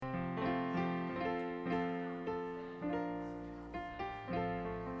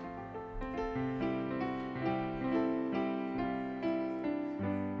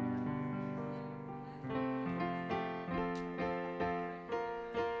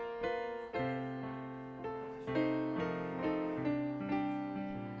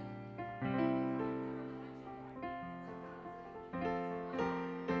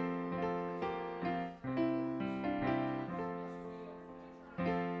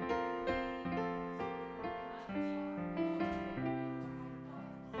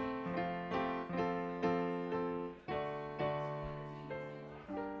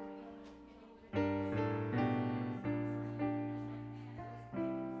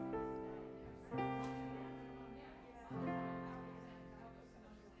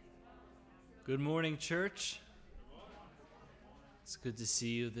Good morning, church. It's good to see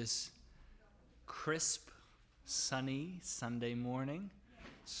you this crisp, sunny Sunday morning.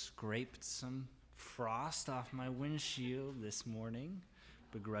 Scraped some frost off my windshield this morning,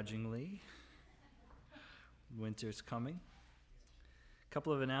 begrudgingly. Winter's coming. A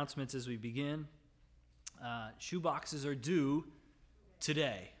couple of announcements as we begin. Shoe boxes are due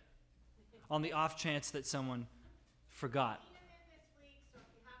today, on the off chance that someone forgot.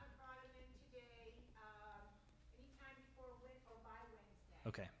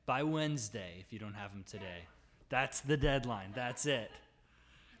 Okay, by Wednesday, if you don't have them today. That's the deadline. That's it.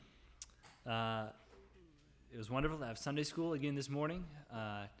 It was wonderful to have Sunday school again this morning.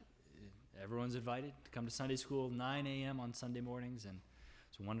 Everyone's invited to come to Sunday school 9 a.m. on Sunday mornings, and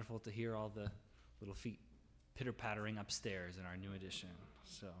it's wonderful to hear all the little feet pitter-pattering upstairs in our new addition.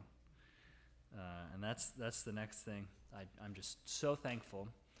 So, and that's the next thing. I'm just so thankful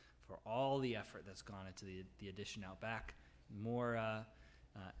for all the effort that's gone into the addition out back.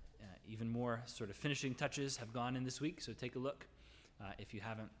 Even more sort of finishing touches have gone in this week, so take a look if you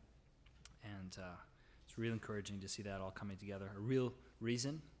haven't. And it's really encouraging to see that all coming together. A real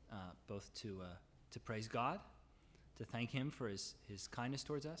reason both to praise God, to thank Him for His kindness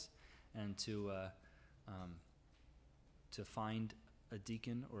towards us, and to find a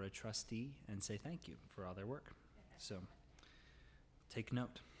deacon or a trustee and say thank you for all their work. So take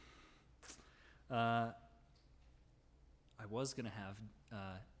note. I was going to have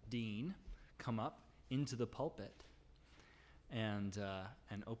Dean come up into the pulpit and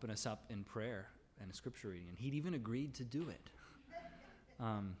open us up in prayer and a scripture reading, and he'd even agreed to do it.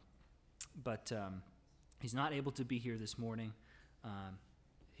 But he's not able to be here this morning.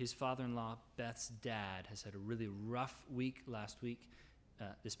 His father-in-law, Beth's dad, has had a really rough week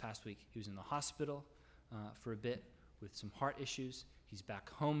this past week. He was in the hospital for a bit with some heart issues. He's back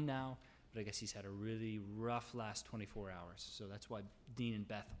home now, but I guess he's had a really rough last 24 hours. So that's why Dean and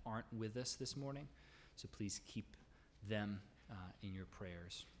Beth aren't with us this morning. So please keep them in your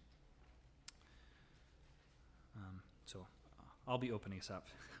prayers. So I'll be opening us up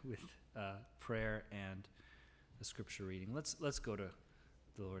with prayer and a scripture reading. Let's go to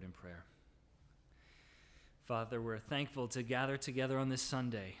the Lord in prayer. Father, we're thankful to gather together on this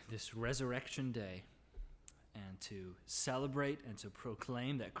Sunday, this resurrection day, and to celebrate and to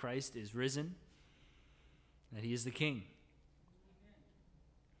proclaim that Christ is risen, that He is the King.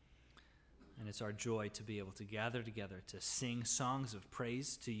 And it's our joy to be able to gather together to sing songs of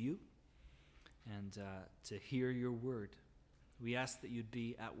praise to You and to hear Your word. We ask that You'd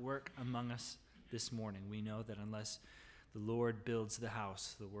be at work among us this morning. We know that unless the Lord builds the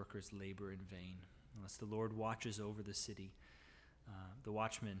house, the workers labor in vain. Unless the Lord watches over the city, the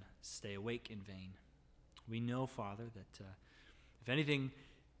watchmen stay awake in vain. We know, Father, that if anything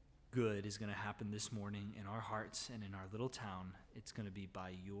good is going to happen this morning in our hearts and in our little town, it's going to be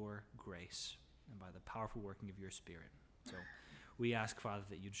by Your grace and by the powerful working of Your Spirit. So we ask, Father,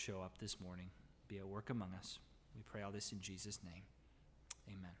 that You'd show up this morning, be at work among us. We pray all this in Jesus' name.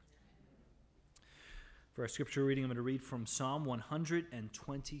 Amen. For our scripture reading, I'm going to read from Psalm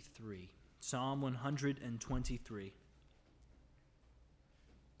 123. Psalm 123.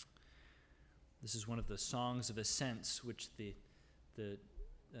 This is one of the songs of ascents which the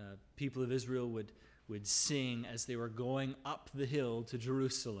people of Israel would sing as they were going up the hill to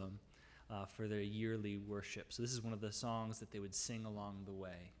Jerusalem for their yearly worship. So this is one of the songs that they would sing along the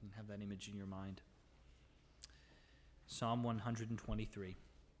way. You can have that image in your mind. Psalm 123.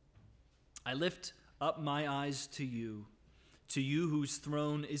 I lift up my eyes to You whose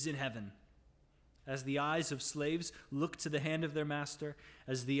throne is in heaven. As the eyes of slaves look to the hand of their master,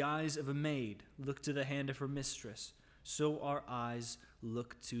 as the eyes of a maid look to the hand of her mistress, so our eyes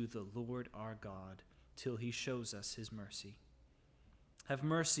look to the Lord our God, till He shows us His mercy. Have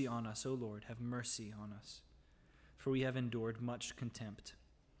mercy on us, O Lord, have mercy on us. For we have endured much contempt.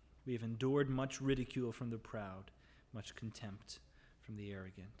 We have endured much ridicule from the proud, much contempt from the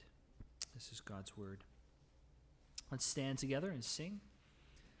arrogant. This is God's word. Let's stand together and sing.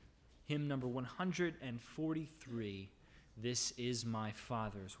 Hymn number 143, This is My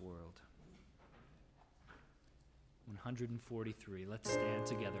Father's World. 143, let's stand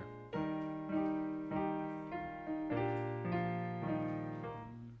together.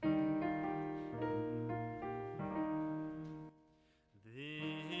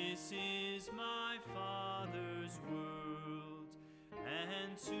 This is my Father's world,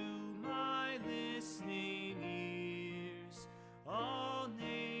 and to my listening ears, all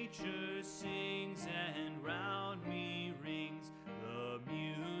nature sings and round me rings the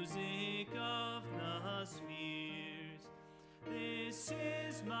music of the spheres. This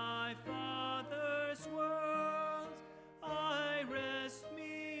is my Father.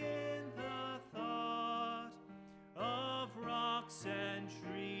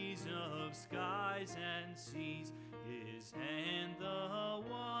 centuries of skies and seas, his hand the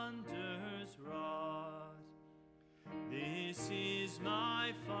wonders wrought. This is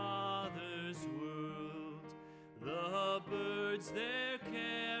my Father's world, the birds their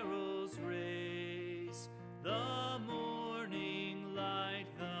carols raise, the morning light,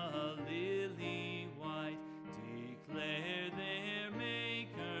 the lily white, declare their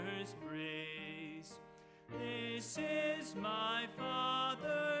Maker's praise. This is my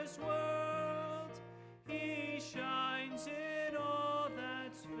Father's world, he shines in all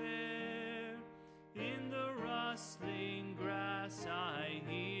that's fair. In the rustling grass I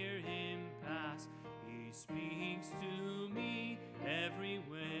hear him pass, he speaks to me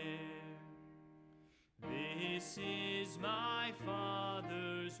everywhere. This is my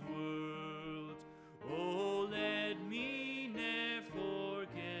Father's world, oh let me ne'er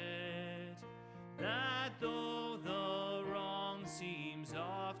forget, that though the wrong seems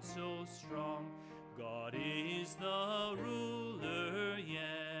oft so strong, God is the ruler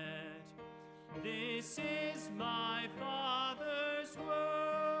yet. This is my Father's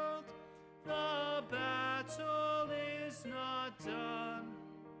world, the battle is not done.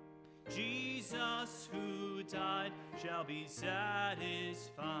 Jesus who died shall be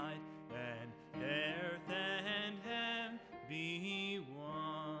satisfied, and earth and heaven be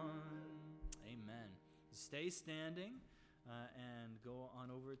one. Amen. Stay standing and go on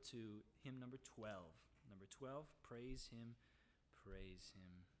over to hymn number 12. Number 12, praise him, praise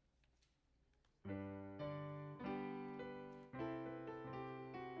him.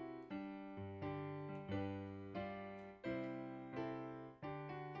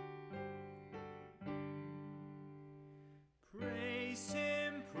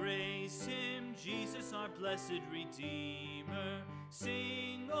 Praise him, Jesus our blessed Redeemer.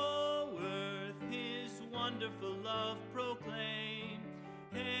 Sing, O earth, his wonderful love proclaim.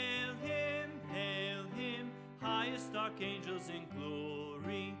 Hail him, highest archangels in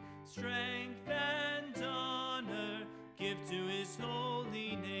glory. Strength and honor give to his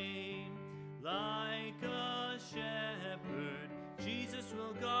holy name. Like a shepherd, Jesus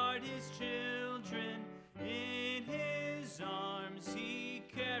will guard his children. In his arms he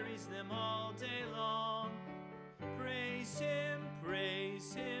carries them all day long. Praise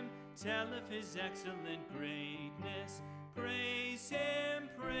him, tell of his excellent greatness. Praise him,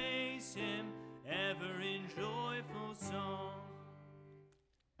 ever in joyful song.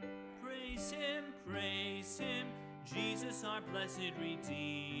 Praise him, Jesus our blessed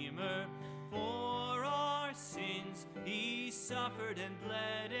Redeemer. For our sins he suffered and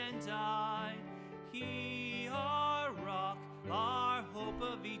bled and died. He our rock, our hope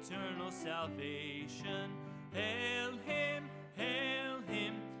of eternal salvation. Hail him,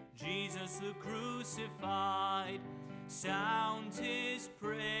 Jesus the crucified. Sound his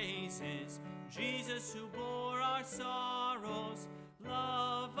praises, Jesus who bore our sorrows.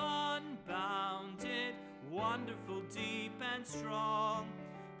 Love unbounded, wonderful, deep and strong.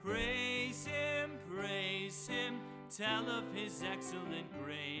 Praise him, tell of his excellent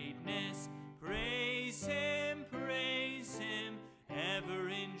greatness. Praise him, ever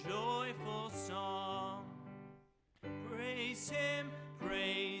in joyful song. Praise him,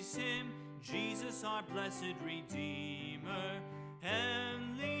 Jesus our blessed Redeemer.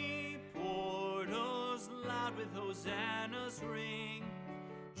 Heavenly portals loud with hosannas ring.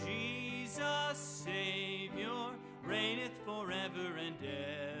 Jesus Savior reigneth forever and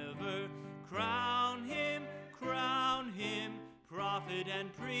ever. Crown him, prophet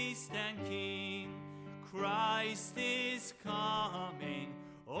and priest and king. Christ is coming,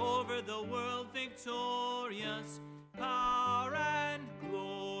 over the world victorious. Power and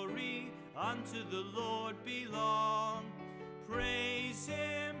glory unto the Lord belong. Praise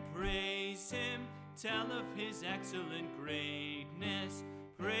him, tell of his excellent greatness.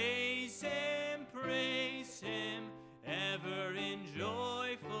 Praise him, ever in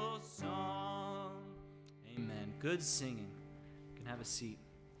joyful song. Amen. Good singing. You can have a seat.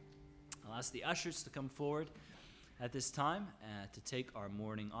 I'll ask the ushers to come forward at this time to take our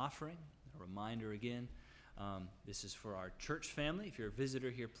morning offering. A reminder again, this is for our church family. If you're a visitor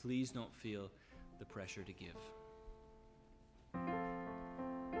here, please don't feel the pressure to give.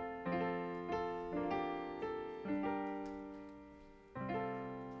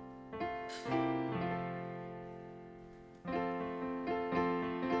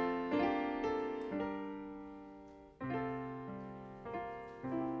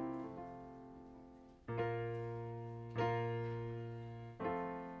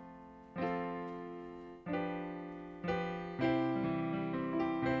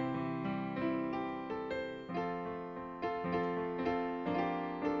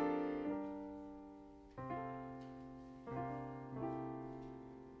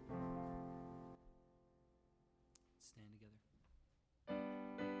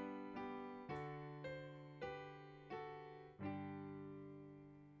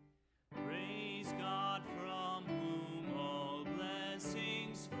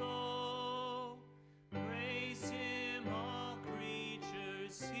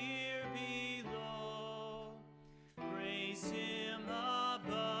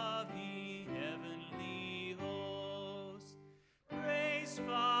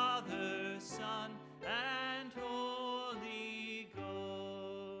 Father, Son, and Holy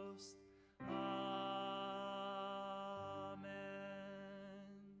Ghost. Amen.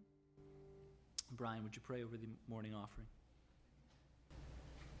 Brian, would you pray over the morning offering?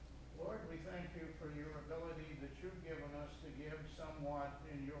 Lord, we thank you for your ability that you've given us to give somewhat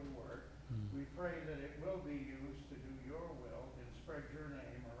in your work. We pray that it will be used to do your will and spread your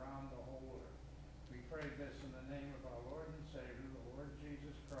name around the whole earth. We pray this in the name of our Lord and Savior, the Lord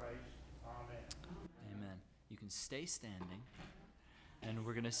Jesus Christ. Amen. Amen. You can stay standing, and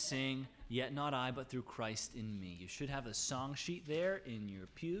we're going to sing, Yet Not I, But Through Christ in Me. You should have a song sheet there in your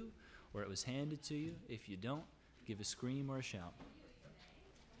pew, or it was handed to you. If you don't, give a scream or a shout.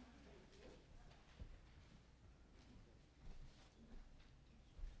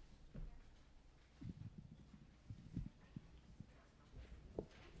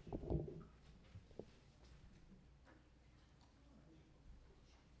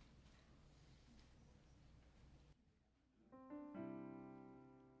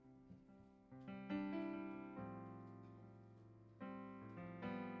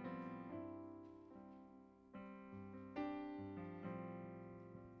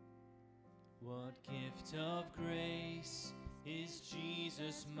 What gift of grace is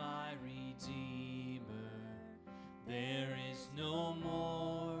Jesus my Redeemer? There is no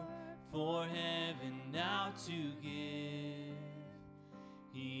more for heaven now to give.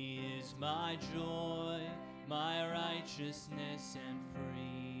 He is my joy, my righteousness and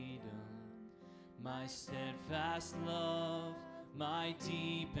freedom, my steadfast love, my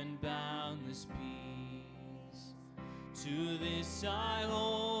deep and boundless peace. To this I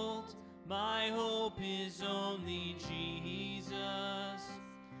hold, my hope is only Jesus,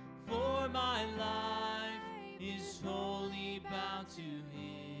 for my life is wholly bound to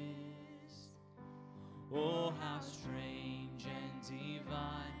His. Oh, how strange and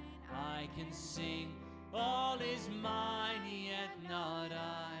divine, I can sing, all is mine, yet not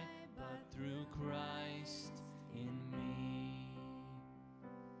I, but through Christ in me.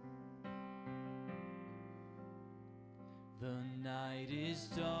 The night is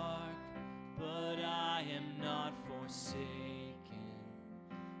dark, but I am not forsaken,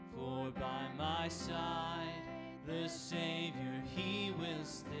 for by my side the Savior, He will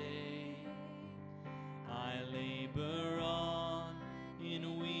stay. I labor on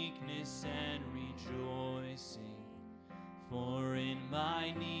in weakness and rejoicing, for in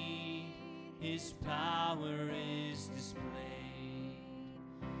my need His power is displayed.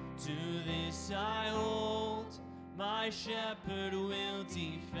 To this I hold, my shepherd will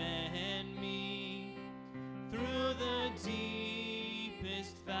defend me. Through the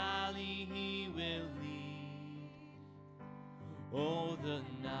deepest valley He will lead. Oh, the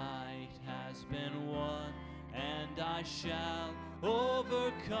night has been won, and I shall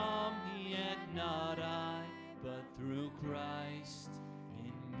overcome, yet not I, but through Christ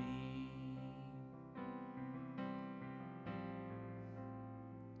in me.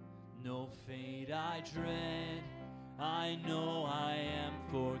 No fate I dread, I know I am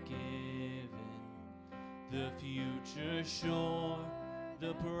forgiven. The future sure,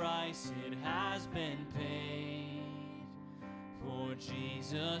 the price it has been paid. For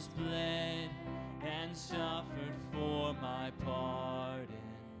Jesus bled and suffered for my pardon,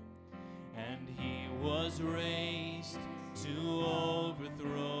 and He was raised to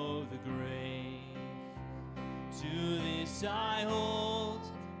overthrow the grave. To this I hold,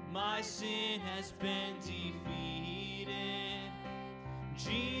 my sin has been defeated.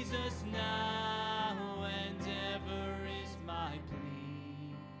 Jesus now and ever is my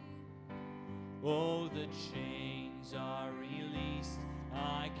plea. Oh, the chains are released,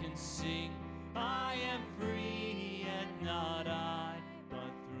 I can sing, I am free, yet not I,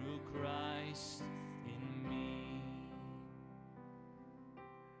 but through Christ in me.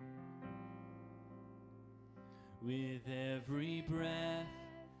 With every breath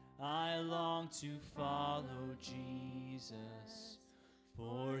I long to follow Jesus,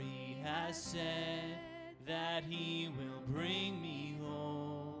 for He has said that He will bring me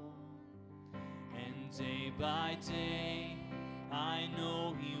home. And day by day I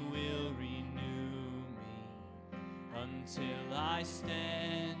know He will renew me, until I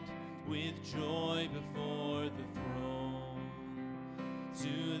stand with joy before the throne.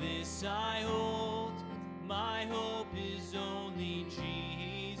 To this I hold, my hope is only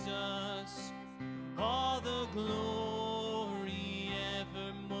Jesus. All the glory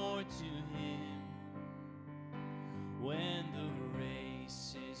evermore to Him. When the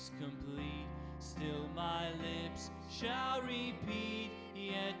race is complete, still my lips shall repeat,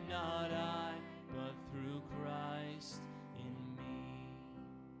 yet not I, but through Christ in me.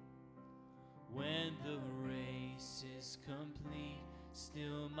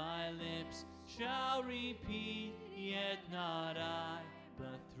 shall repeat, yet not I,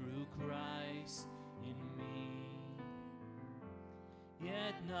 but through Christ in me.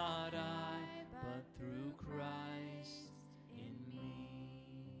 Yet not I, but through Christ in me.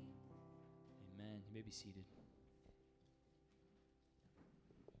 Amen. You may be seated.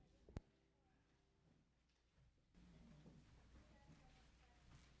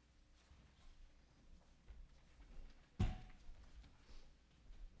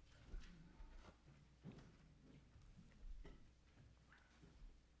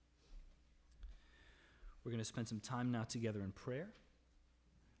 We're going to spend some time now together in prayer.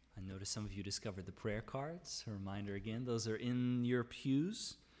 I noticed some of you discovered the prayer cards. A reminder again, those are in your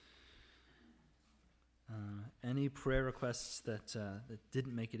pews. Any prayer requests that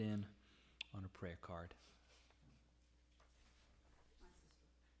didn't make it in on a prayer card?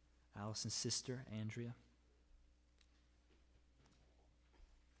 Allison's sister, Andrea.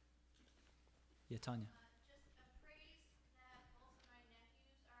 Yeah, Tanya. Just a praise that both of my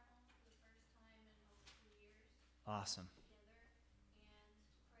nephews are home for the first time in over 2 years. Awesome. Together, and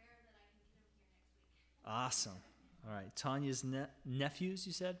prayer that I can get them here next week. Awesome. All right. Tanya's nephews,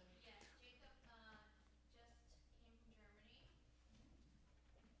 you said? Yes, Jacob just came from Germany from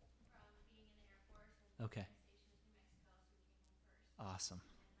being in the Air Force and Okay. stationed in New Mexico, so he came home first. Awesome. And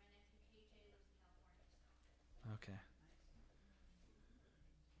my nephew KJ lives in California, so. Okay.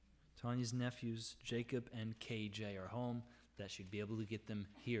 Tanya's nephews, Jacob and KJ, are home. That should be able to get them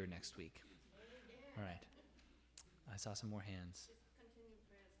here next week. All right. I saw some more hands. Continued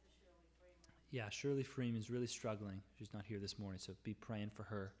prayers for Shirley Freeman. Yeah, Shirley Freeman's really struggling. She's not here this morning, so be praying for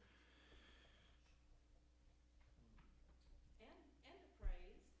her. And a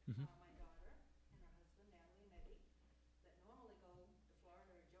praise, Mhm. my daughter and her husband, Natalie and Eddie, that normally go to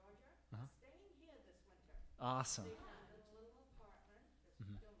Florida or Georgia, Uh-huh. are staying here this winter. Awesome. They found a little apartment, that's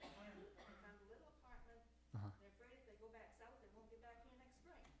Mhm. still there. They found a little apartment. Uh-huh. They're afraid if they go back south, they won't get back here next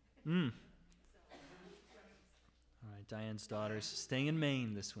spring. Mm. So, praise. All right, Diane's daughter's staying in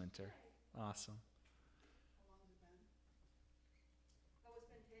Maine this winter. Awesome. How long has it been? Oh, it's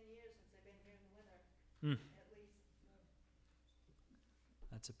been 10 years since they've been here in the winter, Mm. at least.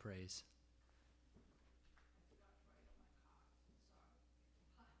 That's a praise. I forgot to write on my card, sorry.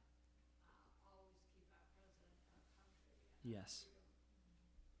 But always keep our president and our country and Yes. freedom on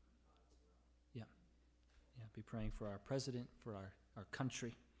God's will. Yeah, be praying for our president, for our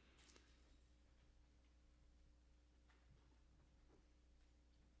country.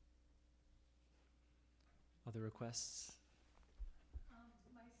 Other requests?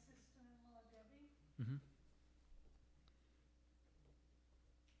 My sister-in-law Debbie, Mm-hmm.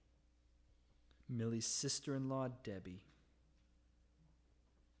 Millie's sister-in-law, Debbie.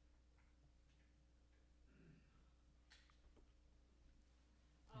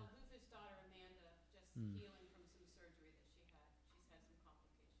 Luther's daughter Amanda, just Mm. healing from some surgery that she had. She's had some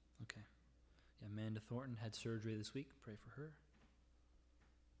complications. Okay. Yeah, Amanda Thornton had surgery this week. Pray for her.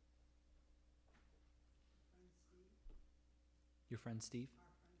 Your friend Steve?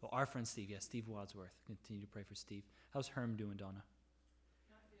 Oh, our friend Steve. Yeah, Steve Wadsworth. Continue to pray for Steve. How's Herm doing, Donna?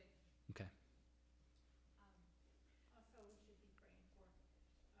 not good. Okay. Also, we should be praying for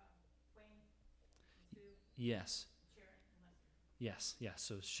Wayne, Sue, Yes. Sharon, and Lester. Yes.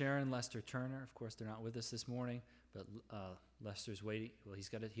 So Sharon, Lester, Turner. Of course, they're not with us this morning, but Lester's waiting. Well, he's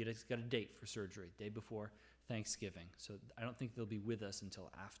got a date for surgery, day before Thanksgiving. So I don't think they'll be with us until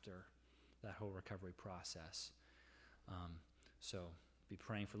after that whole recovery process. So be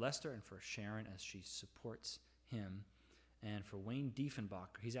praying for Lester and for Sharon as she supports him, and for Wayne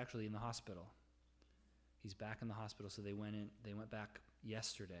Diefenbach. He's actually in the hospital. He's back in the hospital. So they went back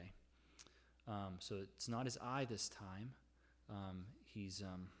yesterday. So it's not his eye this time. I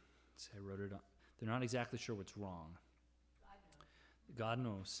wrote it on. They're not exactly sure what's wrong. God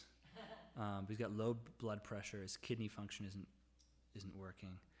knows. But he's got low blood pressure. His kidney function isn't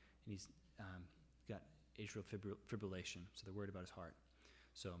working, and he's got atrial fibrillation. So they're worried about his heart.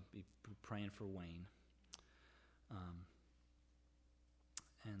 So be praying for Wayne.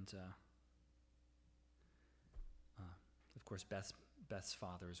 And of course Beth's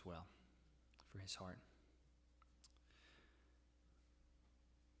father as well, for his heart.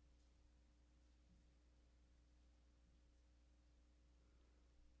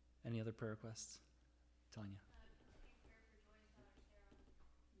 Any other prayer requests? Tanya. Prayer for Joy's daughter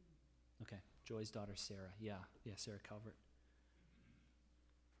Sarah. Okay. Joy's daughter Sarah. Yeah, Sarah Calvert.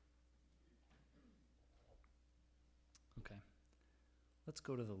 Okay. Let's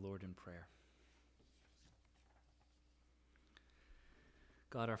go to the Lord in prayer.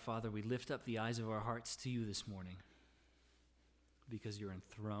 God our Father, we lift up the eyes of our hearts to you this morning because you're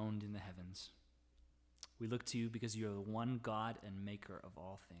enthroned in the heavens. We look to you because you are the one God and maker of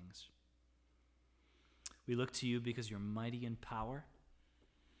all things. We look to you because you're mighty in power,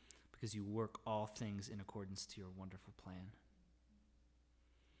 because you work all things in accordance to your wonderful plan.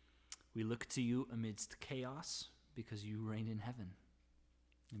 We look to you amidst chaos because you reign in heaven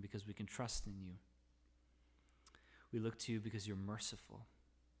and because we can trust in you. We look to you because you're merciful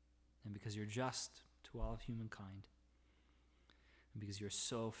and because you're just to all of humankind and because you're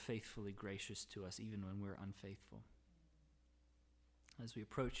so faithfully gracious to us even when we're unfaithful. As we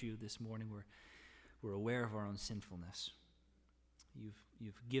approach you this morning, we're aware of our own sinfulness.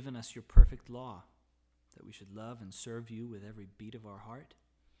 You've given us your perfect law that we should love and serve you with every beat of our heart.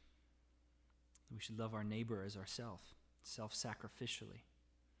 We should love our neighbor as ourselves, self-sacrificially,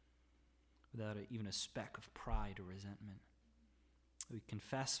 without even a speck of pride or resentment. We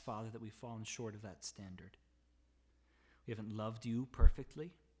confess, Father, that we've fallen short of that standard. We haven't loved you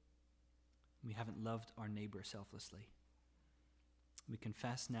perfectly. We haven't loved our neighbor selflessly. We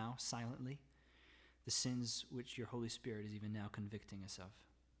confess now, silently, the sins which your Holy Spirit is even now convicting us of.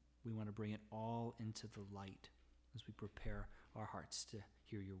 We want to bring it all into the light as we prepare our hearts to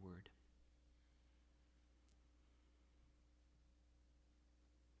hear your word.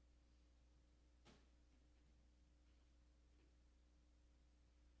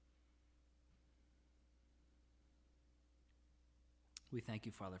 We thank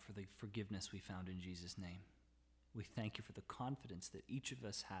you, Father, for the forgiveness we found in Jesus' name. We thank you for the confidence that each of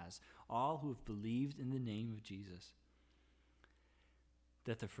us has, all who have believed in the name of Jesus,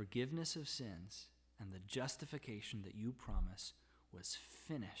 that the forgiveness of sins and the justification that you promise was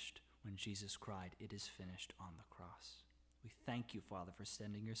finished when Jesus cried, "It is finished," on the cross. We thank you, Father, for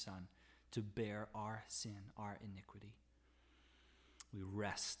sending your Son to bear our sin, our iniquity. We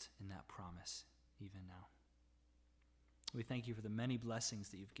rest in that promise even now. We thank you for the many blessings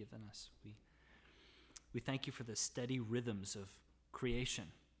that you've given us. We thank you for the steady rhythms of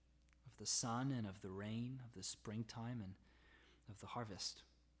creation, of the sun and of the rain, of the springtime and of the harvest.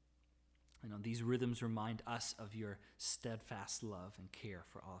 And these rhythms remind us of your steadfast love and care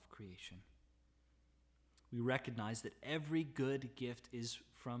for all of creation. We recognize that every good gift is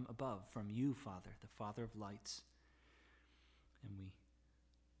from above, from you, Father, the Father of lights. And we're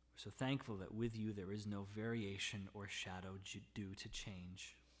so thankful that with you there is no variation or shadow due to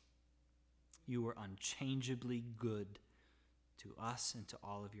change. You are unchangeably good to us and to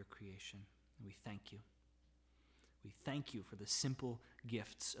all of your creation. And we thank you. We thank you for the simple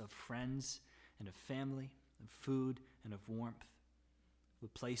gifts of friends and of family, of food and of warmth, the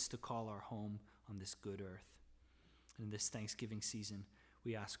place to call our home on this good earth. And in this Thanksgiving season,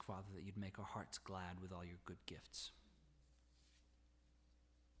 we ask, Father, that you'd make our hearts glad with all your good gifts.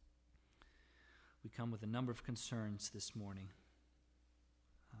 We come with a number of concerns this morning.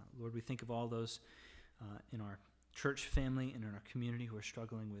 Lord, we think of all those in our church family and in our community who are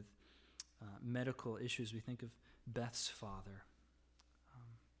struggling with medical issues. We think of Beth's father,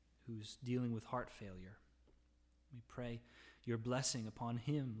 who's dealing with heart failure. We pray your blessing upon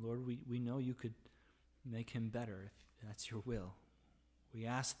him. Lord, we know you could make him better if that's your will. We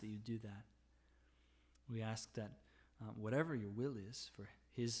ask that you do that. We ask that whatever your will is for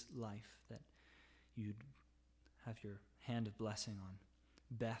his life, that you'd have your hand of blessing on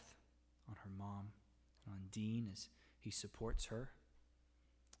Beth, on her mom, and on Dean as he supports her.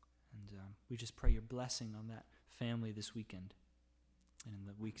 And we just pray your blessing on that family this weekend and in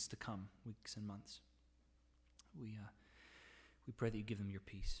the weeks to come, weeks and months. We pray that you give them your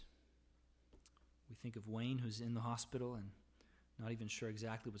peace. We think of Wayne, who's in the hospital and not even sure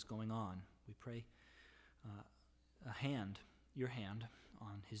exactly what's going on. We pray your hand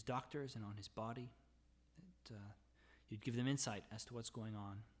on his doctors and on his body, that you'd give them insight as to what's going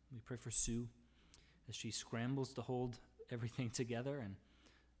on. We pray for Sue as she scrambles to hold everything together and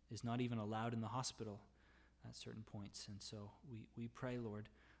is not even allowed in the hospital at certain points. And so we pray, Lord,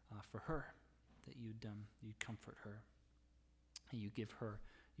 for her, that you'd comfort her and you give her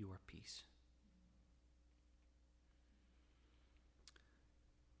your peace.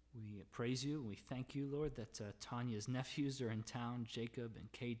 We praise you and we thank you, Lord, that Tanya's nephews are in town, Jacob and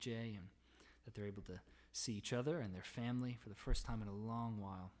KJ, and that they're able to see each other and their family for the first time in a long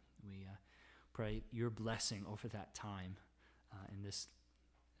while. We pray your blessing over that time in this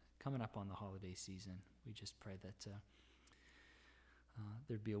coming up on the holiday season. We just pray that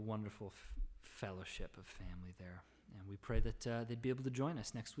there'd be a wonderful fellowship of family there. And we pray that they'd be able to join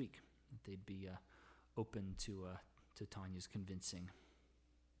us next week, that they'd be open to Tanya's convincing.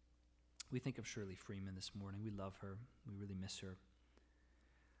 We think of Shirley Freeman this morning. We love her. We really miss her.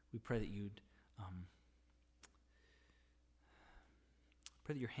 We pray that you'd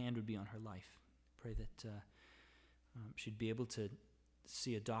pray that your hand would be on her life. Pray that she'd be able to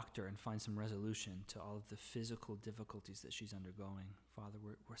see a doctor and find some resolution to all of the physical difficulties that she's undergoing. Father,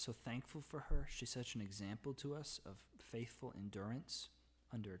 we're so thankful for her. She's such an example to us of faithful endurance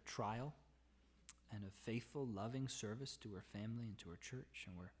under trial and of faithful, loving service to her family and to her church.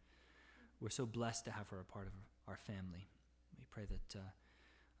 And we're so blessed to have her a part of our family. We pray that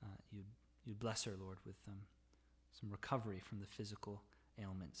you'd bless her, Lord, with some recovery from the physical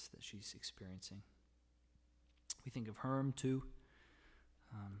ailments that she's experiencing. We think of Herm, too.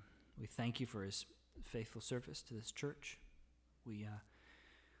 We thank you for his faithful service to this church. We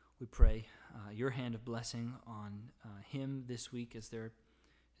pray your hand of blessing on him this week as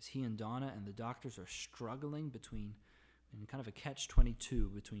he and Donna and the doctors are struggling in kind of a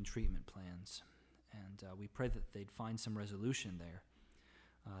catch-22 between treatment plans. And we pray that they'd find some resolution there,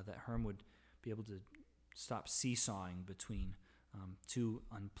 that Herm would be able to stop seesawing between two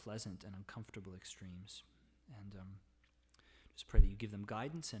unpleasant and uncomfortable extremes. And just pray that you give them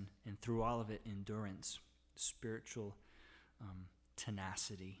guidance and through all of it, endurance, spiritual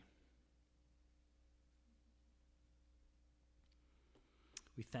tenacity.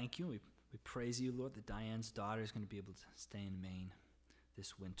 We thank you. We praise you, Lord, that Diane's daughter is going to be able to stay in Maine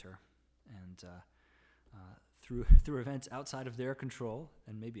this winter. And through events outside of their control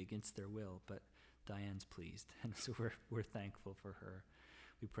and maybe against their will, but Diane's pleased. And so we're thankful for her.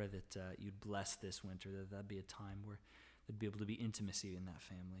 We pray that you'd bless this winter, that'd be a time where there'd be able to be intimacy in that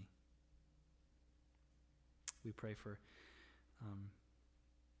family. We pray for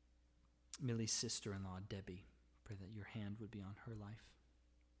Millie's sister-in-law, Debbie. Pray that your hand would be on her life.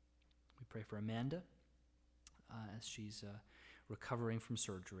 We pray for Amanda as she's recovering from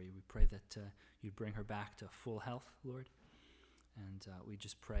surgery. We pray that you'd bring her back to full health, Lord. And we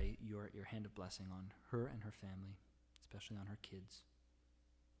just pray your hand of blessing on her and her family, especially on her kids.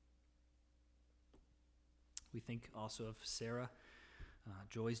 We think also of Sarah,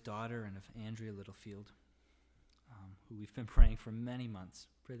 Joy's daughter, and of Andrea Littlefield, who we've been praying for many months.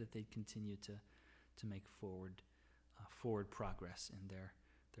 Pray that they'd continue to make forward progress in their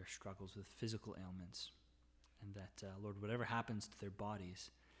struggles with physical ailments. And that, Lord, whatever happens to their bodies,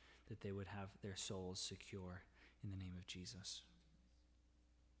 that they would have their souls secure in the name of Jesus.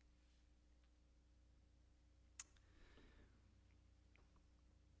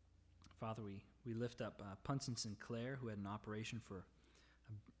 Father, we lift up Punson Sinclair, who had an operation for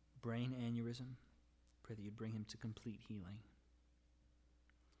a brain aneurysm. Pray that you'd bring him to complete healing.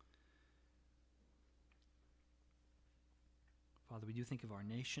 Father, we do think of our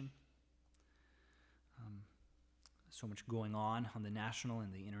nation. So much going on the national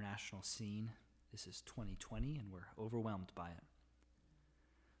and the international scene. This is 2020, and we're overwhelmed by it.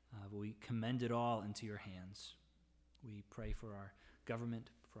 But we commend it all into your hands. We pray for our government,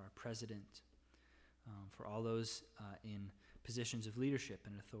 for our president, for all those in positions of leadership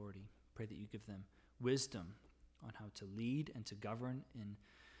and authority. Pray that you give them wisdom on how to lead and to govern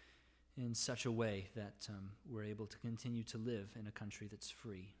in such a way that we're able to continue to live in a country that's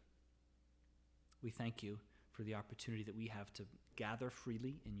free. We thank you for the opportunity that we have to gather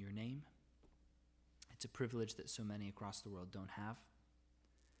freely in your name. It's a privilege that so many across the world don't have.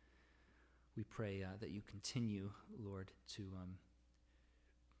 We pray that you continue, Lord,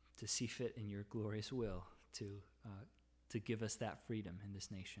 to see fit in your glorious will to give us that freedom in this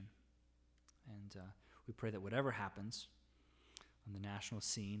nation. And we pray that whatever happens on the national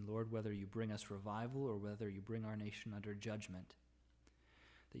scene, Lord, whether you bring us revival or whether you bring our nation under judgment,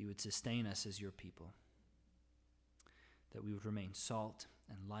 that you would sustain us as your people, that we would remain salt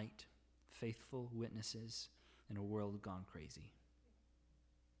and light, faithful witnesses in a world gone crazy.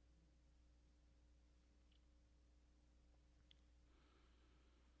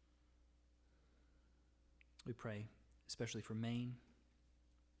 We pray especially for Maine,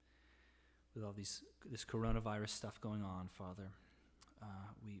 with all this coronavirus stuff going on, Father.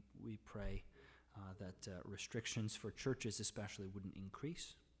 We pray that restrictions for churches especially wouldn't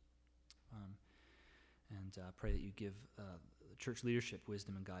increase, and pray that you give church leadership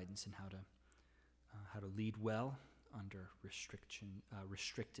wisdom and guidance in how to lead well under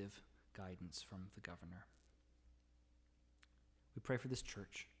restrictive guidance from the governor. We pray for this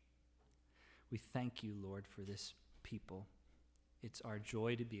church. We thank you, Lord, for this people. It's our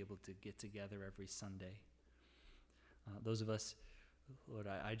joy to be able to get together every Sunday. Those of us, Lord,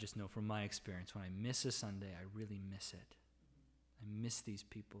 I just know from my experience, when I miss a Sunday, I really miss it. I miss these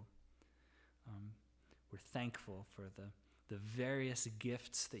people. We're thankful for the various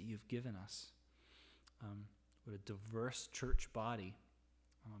gifts that you've given us. What a diverse church body,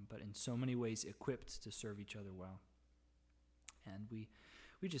 but in so many ways equipped to serve each other well. And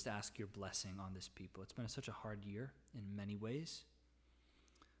we we just ask your blessing on this people. It's been such a hard year in many ways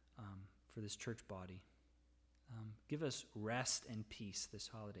for this church body. Give us rest and peace this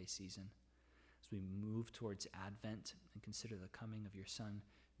holiday season as we move towards Advent and consider the coming of your Son,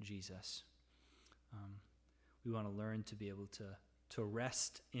 Jesus. We want to learn to be able to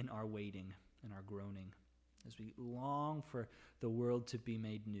rest in our waiting and our groaning as we long for the world to be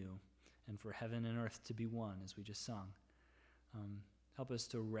made new and for heaven and earth to be one, as we just sung. Help us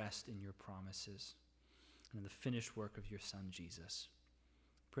to rest in your promises and in the finished work of your Son, Jesus.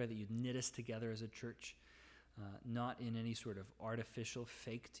 Pray that you'd knit us together as a church, not in any sort of artificial,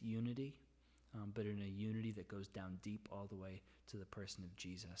 faked unity, but in a unity that goes down deep all the way to the person of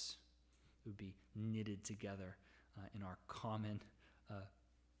Jesus. It would be knitted together in our common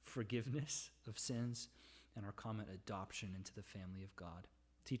forgiveness of sins and our common adoption into the family of God.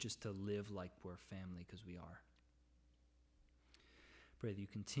 Teach us to live like we're family, because we are. Pray that you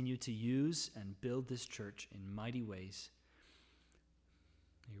continue to use and build this church in mighty ways.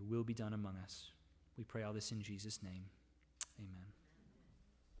 Your will be done among us. We pray all this in Jesus' name. Amen.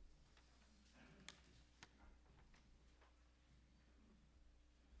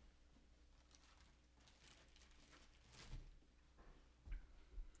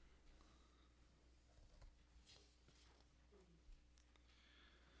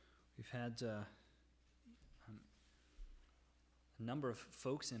 We've had a number of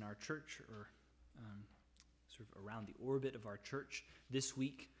folks in our church, or sort of around the orbit of our church this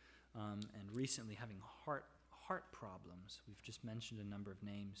week, and recently having heart problems. We've just mentioned a number of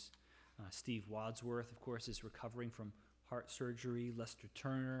names. Steve Wadsworth, of course, is recovering from heart surgery. Lester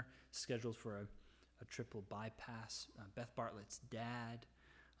Turner, scheduled for a triple bypass. Beth Bartlett's dad,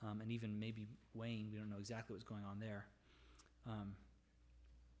 and even maybe Wayne. We don't know exactly what's going on there.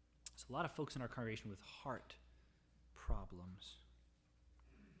 So a lot of folks in our congregation with heart problems.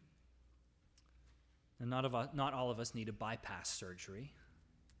 And not all of us need a bypass surgery,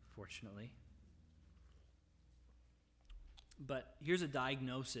 fortunately. But here's a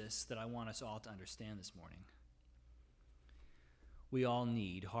diagnosis that I want us all to understand this morning. We all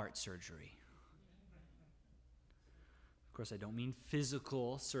need heart surgery. Of course, I don't mean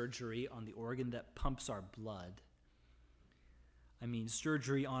physical surgery on the organ that pumps our blood. I mean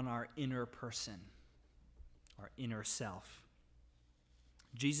surgery on our inner person, our inner self.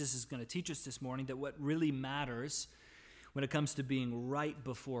 Jesus is going to teach us this morning that what really matters when it comes to being right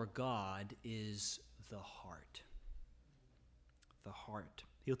before God is the heart. The heart.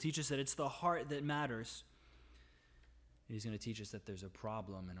 He'll teach us that it's the heart that matters. He's going to teach us that there's a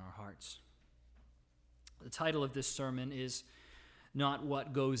problem in our hearts. The title of this sermon is not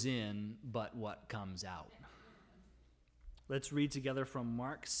what goes in, but what comes out. Let's read together from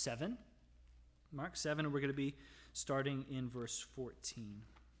Mark 7. Mark 7, and we're going to be starting in verse 14.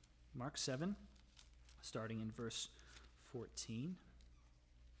 Mark 7, starting in verse 14.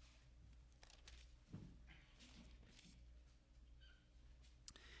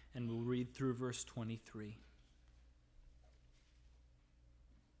 And we'll read through verse 23.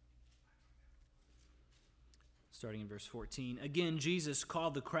 Starting in verse 14. Again, Jesus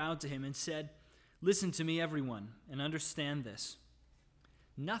called the crowd to him and said, "Listen to me, everyone, and understand this.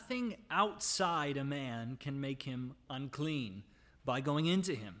 Nothing outside a man can make him unclean by going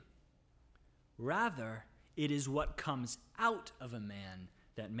into him. Rather, it is what comes out of a man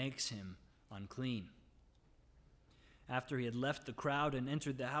that makes him unclean." After he had left the crowd and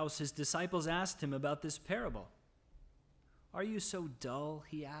entered the house, his disciples asked him about this parable. "Are you so dull?"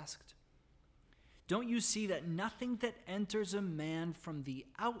 he asked. "Don't you see that nothing that enters a man from the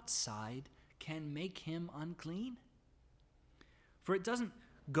outside can make him unclean? For it doesn't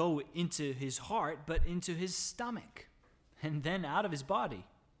go into his heart, but into his stomach, and then out of his body."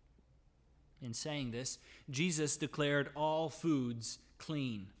 In saying this, Jesus declared all foods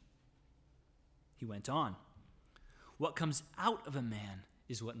clean. He went on, "What comes out of a man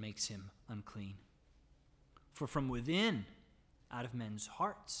is what makes him unclean. For from within, out of men's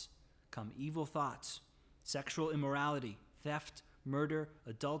hearts, come evil thoughts, sexual immorality, theft, murder,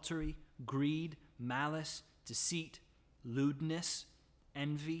 adultery, greed, malice, deceit, lewdness,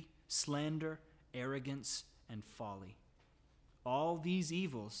 envy, slander, arrogance, and folly. All these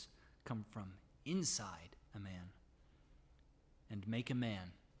evils come from inside a man and make a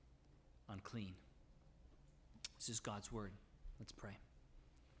man unclean." This is God's word. Let's pray.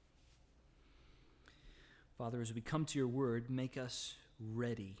 Father, as we come to your word, make us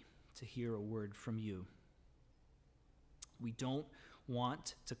ready to hear a word from you. We don't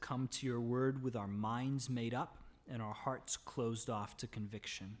want to come to your word with our minds made up and our hearts closed off to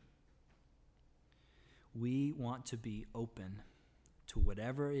conviction. We want to be open to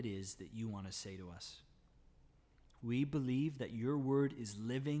whatever it is that you want to say to us. We believe that your word is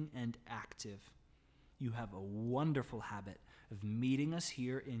living and active. You have a wonderful habit of meeting us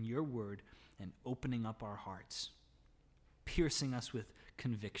here in your word and opening up our hearts, piercing us with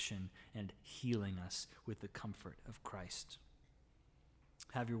conviction and healing us with the comfort of Christ.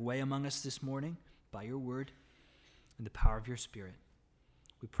 Have your way among us this morning by your word and the power of your Spirit.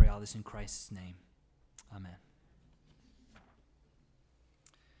 We pray all this in Christ's name. Amen.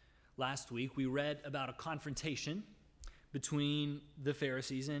 Last week, we read about a confrontation between the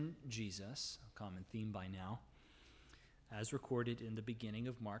Pharisees and Jesus, a common theme by now, as recorded in the beginning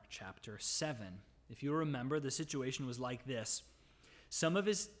of Mark chapter 7. If you remember, the situation was like this. Some of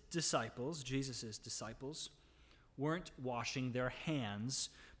his disciples, Jesus' disciples, weren't washing their hands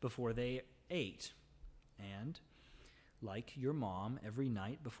before they ate. And, like your mom every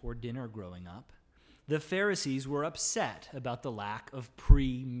night before dinner growing up, the Pharisees were upset about the lack of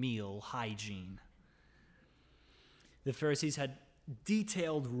pre-meal hygiene. The Pharisees had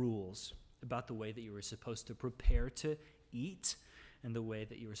detailed rules about the way that you were supposed to prepare to eat and the way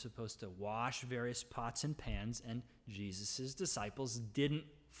that you were supposed to wash various pots and pans, and Jesus' disciples didn't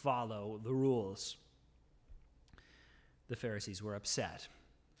follow the rules. The Pharisees were upset.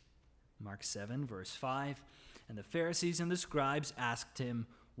 Mark 7, verse 5, and the Pharisees and the scribes asked him,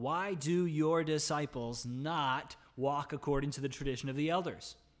 "Why do your disciples not walk according to the tradition of the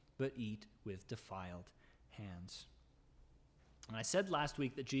elders, but eat with defiled hands?" And I said last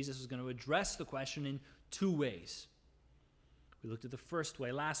week that Jesus was going to address the question in two ways. We looked at the first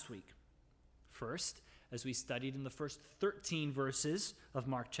way last week. First, as we studied in the first 13 verses of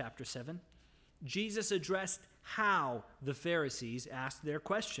Mark chapter 7, Jesus addressed how the Pharisees asked their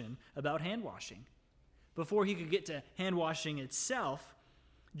question about hand washing. Before he could get to hand washing itself,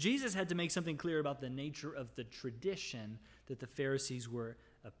 Jesus had to make something clear about the nature of the tradition that the Pharisees were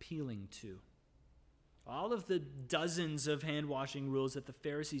appealing to. All of the dozens of hand washing rules that the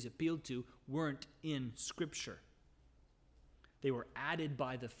Pharisees appealed to weren't in Scripture. They were added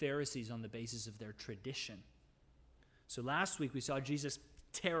by the Pharisees on the basis of their tradition. So last week we saw Jesus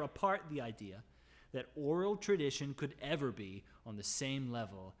tear apart the idea that oral tradition could ever be on the same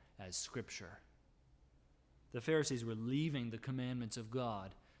level as Scripture. The Pharisees were leaving the commandments of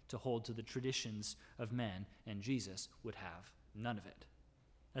God to hold to the traditions of men, and Jesus would have none of it.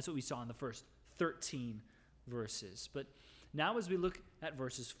 That's what we saw in the first 13 verses. But now as we look at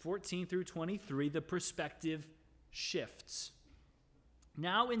verses 14 through 23, the perspective shifts.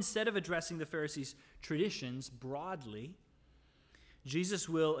 Now, instead of addressing the Pharisees' traditions broadly, Jesus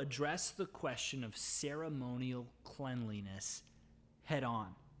will address the question of ceremonial cleanliness head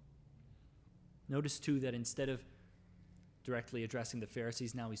on. Notice, too, that instead of directly addressing the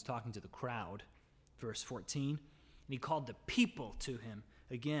Pharisees, now he's talking to the crowd. Verse 14, and he called the people to him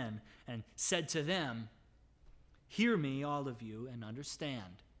again and said to them, "Hear me, all of you, and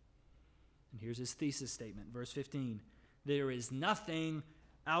understand." And here's his thesis statement. Verse 15, "There is nothing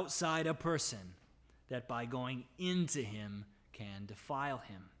outside a person that by going into him can defile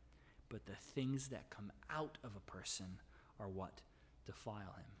him, but the things that come out of a person are what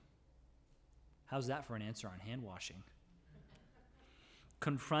defile him." How's that for an answer on hand washing?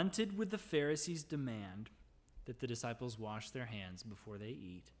 Confronted with the Pharisees' demand that the disciples wash their hands before they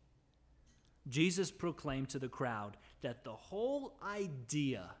eat, Jesus proclaimed to the crowd that the whole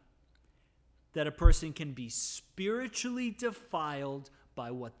idea that a person can be spiritually defiled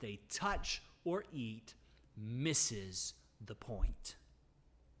by what they touch or eat misses the point.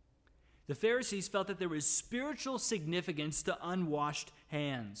 The Pharisees felt that there was spiritual significance to unwashed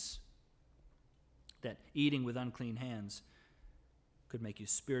hands, that eating with unclean hands could make you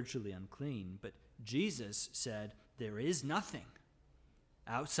spiritually unclean. But Jesus said there is nothing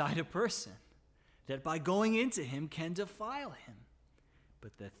outside a person that by going into him can defile him,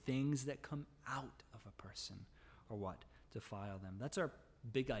 but the things that come out of a person are what defile them. That's our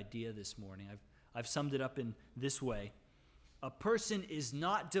big idea this morning. I've summed it up in this way. A person is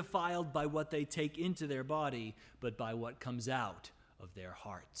not defiled by what they take into their body, but by what comes out of their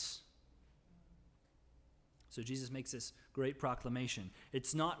hearts. So Jesus makes this great proclamation.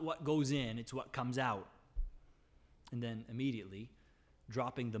 It's not what goes in, it's what comes out. And then immediately,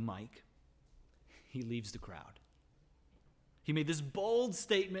 dropping the mic, he leaves the crowd. He made this bold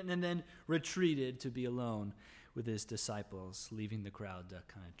statement and then retreated to be alone with his disciples, leaving the crowd to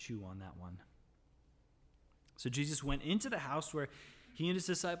kind of chew on that one. So Jesus went into the house where he and his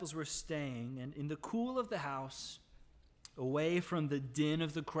disciples were staying, and in the cool of the house, away from the din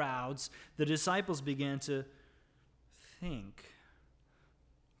of the crowds, the disciples began to think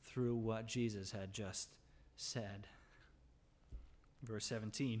through what Jesus had just said. Verse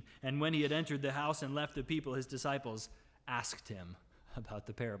 17, and when he had entered the house and left the people, his disciples asked him about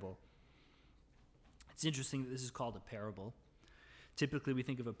the parable. It's interesting that this is called a parable. Typically, we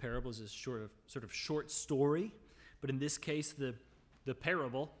think of a parable as a sort of short story, but in this case, the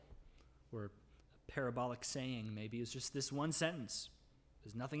parable, or a parabolic saying maybe, is just this one sentence.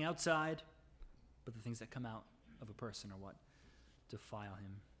 There's nothing outside, but the things that come out of a person are what defile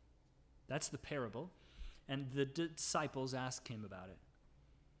him. That's the parable, and the disciples asked him about it.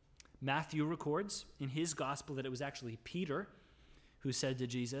 Matthew records in his gospel that it was actually Peter who said to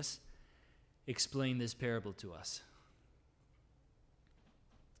Jesus, "Explain this parable to us."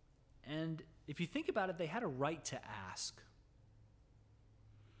 And if you think about it, they had a right to ask.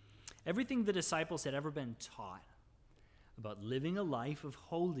 Everything the disciples had ever been taught about living a life of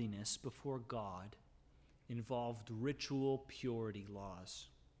holiness before God involved ritual purity laws.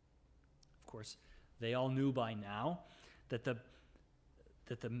 Of course, they all knew by now that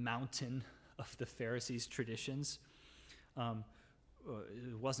the mountain of the Pharisees' traditions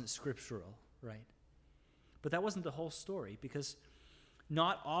wasn't scriptural, right? But that wasn't the whole story, because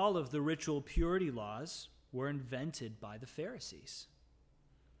not all of the ritual purity laws were invented by the Pharisees.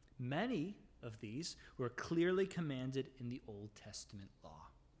 Many of these were clearly commanded in the Old Testament law,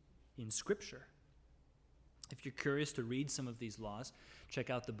 in Scripture. If you're curious to read some of these laws, check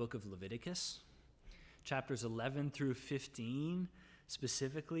out the book of Leviticus. Chapters 11 through 15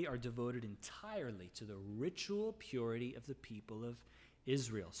 specifically are devoted entirely to the ritual purity of the people of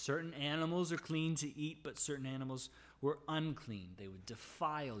Israel. Certain animals are clean to eat, but certain animals were unclean. They would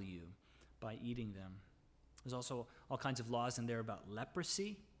defile you by eating them. There's also all kinds of laws in there about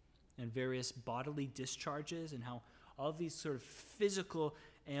leprosy and various bodily discharges, and how all of these sort of physical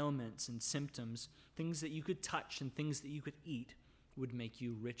ailments and symptoms, things that you could touch and things that you could eat, would make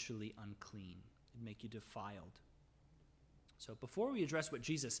you ritually unclean. It'd make you defiled. So before we address what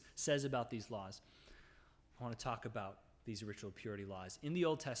Jesus says about these laws, I want to talk about these ritual purity laws in the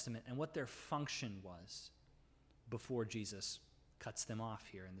Old Testament and what their function was before Jesus cuts them off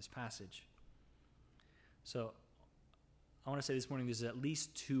here in this passage. So I want to say this morning there's at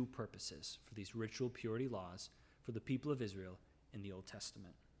least two purposes for these ritual purity laws for the people of Israel in the Old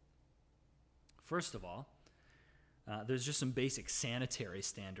Testament. First of all, there's just some basic sanitary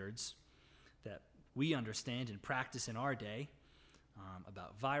standards that we understand and practice in our day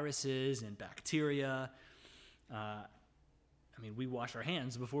about viruses and bacteria. We wash our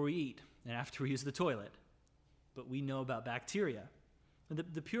hands before we eat and after we use the toilet, but we know about bacteria. And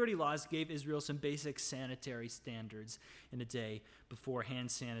the purity laws gave Israel some basic sanitary standards in a day before hand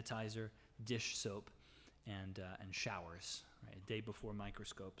sanitizer, dish soap, and showers, right? A day before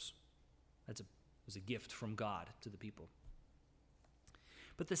microscopes. That was a gift from God to the people.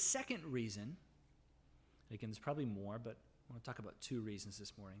 But the second reason, again, there's probably more, but I want to talk about two reasons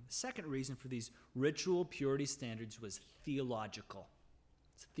this morning. The second reason for these ritual purity standards was theological.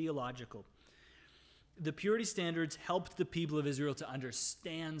 It's theological. The purity standards helped the people of Israel to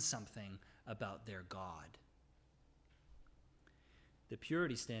understand something about their God. The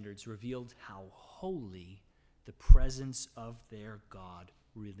purity standards revealed how holy the presence of their God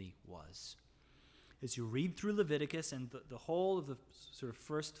really was. As you read through Leviticus and the whole of the sort of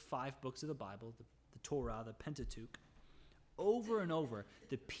first 5 books of the Bible, the Torah, the Pentateuch, over and over,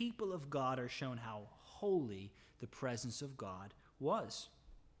 the people of God are shown how holy the presence of God was.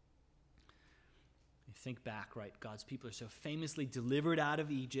 You think back, right? God's people are so famously delivered out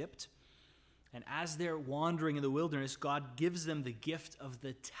of Egypt, and as they're wandering in the wilderness, God gives them the gift of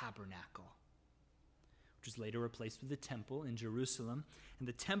the tabernacle, which was later replaced with the temple in Jerusalem. And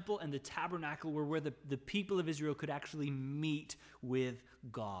the temple and the tabernacle were where the people of Israel could actually meet with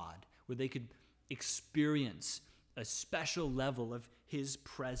God, where they could experience a special level of his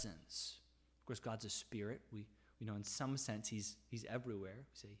presence. Of course, God's a spirit. We know in some sense he's everywhere. We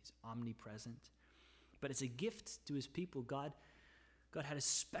say he's omnipresent. But it's a gift to his people. God had a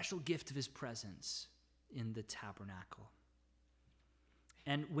special gift of his presence in the tabernacle.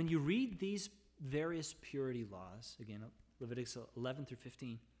 And when you read these various purity laws, again, Leviticus 11 through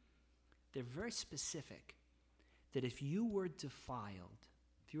 15, they're very specific that if you were defiled,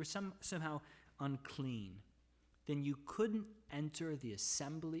 if you were somehow unclean, then you couldn't enter the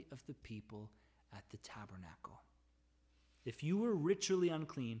assembly of the people at the tabernacle. If you were ritually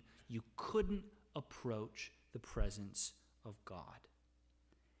unclean, you couldn't approach the presence of God.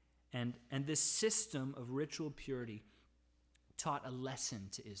 And this system of ritual purity taught a lesson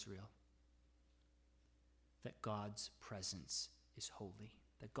to Israel, that God's presence is holy,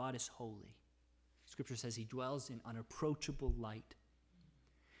 that God is holy. Scripture says he dwells in unapproachable light.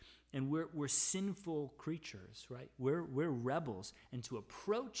 And we're sinful creatures, right? We're rebels. And to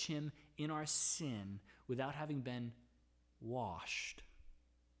approach him in our sin without having been washed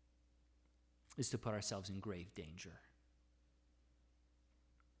is to put ourselves in grave danger.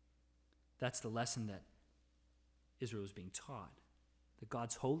 That's the lesson that Israel was being taught, that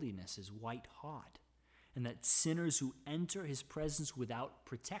God's holiness is white hot, and that sinners who enter his presence without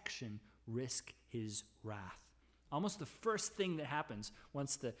protection risk his wrath. Almost the first thing that happens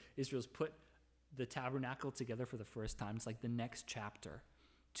once the Israel's put the tabernacle together for the first time, it's like the next chapter.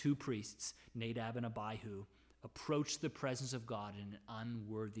 2 priests, Nadab and Abihu, approached the presence of God in an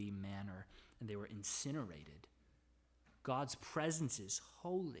unworthy manner, and they were incinerated. God's presence is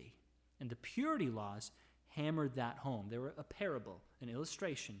holy, and the purity laws hammered that home. They were a parable, an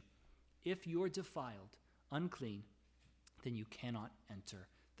illustration. If you're defiled, unclean, then you cannot enter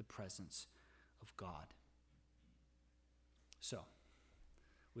the presence of God. So,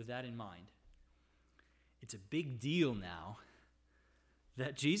 with that in mind, it's a big deal now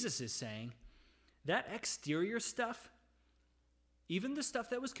that Jesus is saying that exterior stuff, even the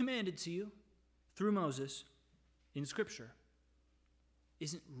stuff that was commanded to you through Moses in Scripture,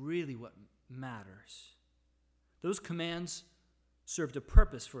 isn't really what matters. Those commands served a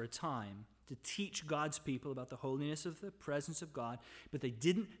purpose for a time, to teach God's people about the holiness of the presence of God, but they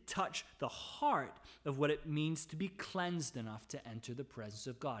didn't touch the heart of what it means to be cleansed enough to enter the presence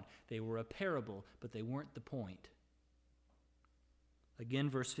of God. They were a parable, but they weren't the point. Again,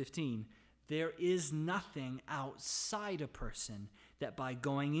 verse 15, there is nothing outside a person that by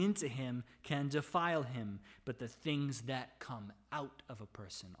going into him can defile him, but the things that come out of a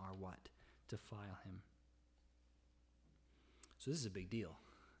person are what? Defile him. So this is a big deal.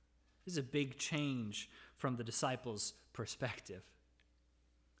 This is a big change from the disciples' perspective.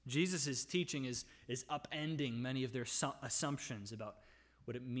 Jesus' teaching is upending many of their assumptions about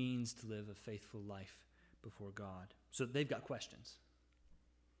what it means to live a faithful life before God. So they've got questions.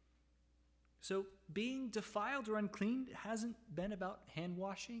 So being defiled or unclean hasn't been about hand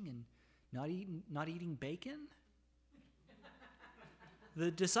washing and not eating bacon?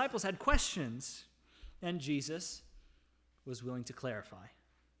 The disciples had questions, and Jesus was willing to clarify.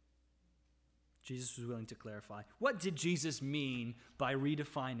 Jesus was willing to clarify. What did Jesus mean by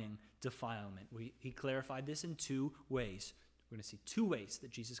redefining defilement? He clarified this in 2 ways. We're going to see 2 ways that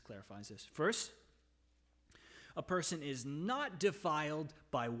Jesus clarifies this. First, a person is not defiled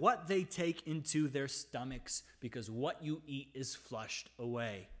by what they take into their stomachs, because what you eat is flushed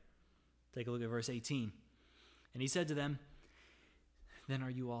away. Take a look at verse 18. And he said to them, then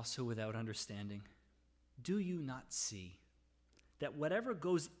are you also without understanding? Do you not see that whatever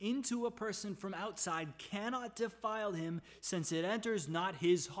goes into a person from outside cannot defile him, since it enters not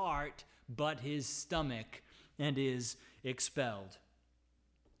his heart, but his stomach, and is expelled?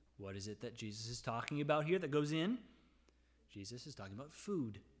 What is it that Jesus is talking about here that goes in? Jesus is talking about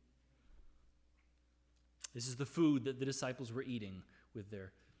food. This is the food that the disciples were eating with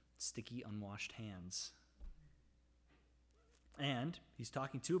their sticky, unwashed hands. And he's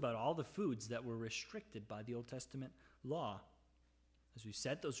talking too about all the foods that were restricted by the Old Testament law. As we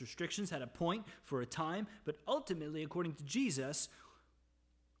said, those restrictions had a point for a time, but ultimately, according to Jesus,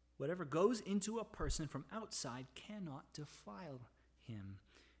 whatever goes into a person from outside cannot defile him.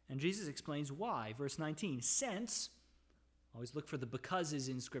 And Jesus explains why. Verse 19, since, always look for the becauses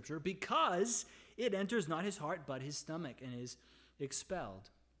in Scripture, because it enters not his heart but his stomach and is expelled.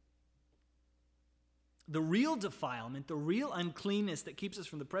 The real defilement, the real uncleanness that keeps us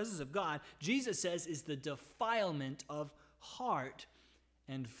from the presence of God, Jesus says, is the defilement of heart.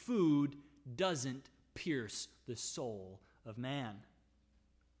 And food doesn't pierce the soul of man.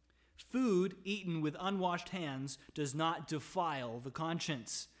 Food eaten with unwashed hands does not defile the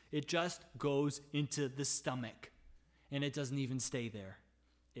conscience. It just goes into the stomach, and it doesn't even stay there.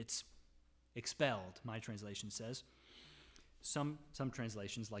 It's expelled, my translation says. Some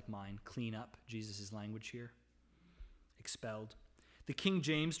translations, like mine, clean up Jesus' language here. Expelled. The King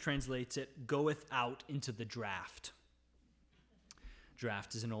James translates it, goeth out into the draught.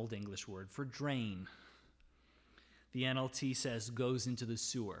 Draft is an Old English word for drain. The NLT says goes into the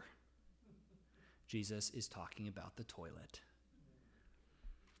sewer. Jesus is talking about the toilet.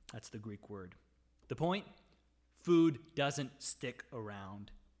 That's the Greek word. The point? Food doesn't stick around.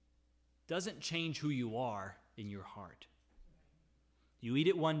 Doesn't change who you are in your heart. You eat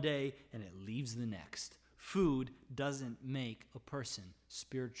it one day and it leaves the next. Food doesn't make a person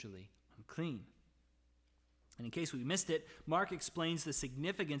spiritually unclean. And in case we missed it, Mark explains the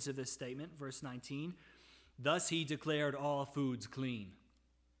significance of this statement, verse 19. Thus he declared all foods clean.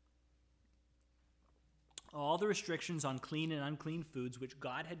 All the restrictions on clean and unclean foods which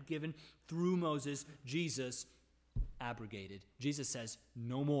God had given through Moses, Jesus abrogated. Jesus says,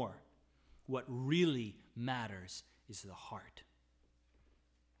 no more. What really matters is the heart.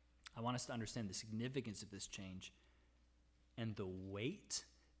 I want us to understand the significance of this change and the weight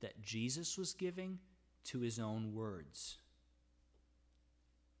that Jesus was giving to his own words.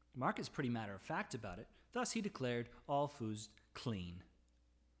 Mark is pretty matter of fact about it. Thus he declared all foods clean.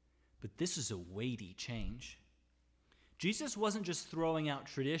 But this is a weighty change. Jesus wasn't just throwing out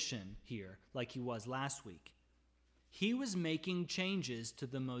tradition here like he was last week. He was making changes to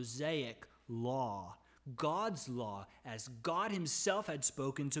the Mosaic law, God's law, as God himself had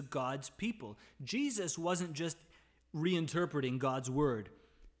spoken to God's people. Jesus wasn't just reinterpreting God's word.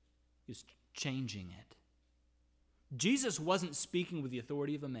 He was changing it. Jesus wasn't speaking with the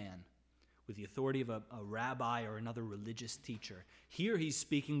authority of a man, with the authority of a rabbi or another religious teacher. Here he's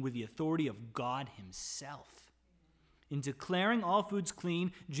speaking with the authority of God himself. In declaring all foods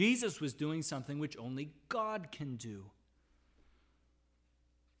clean, Jesus was doing something which only God can do.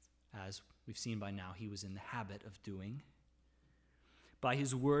 As we've seen by now, he was in the habit of doing. By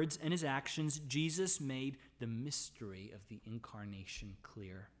his words and his actions, Jesus made the mystery of the incarnation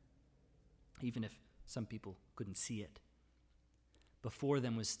clear, even if some people couldn't see it. Before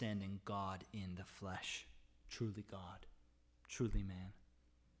them was standing God in the flesh, truly God, truly man.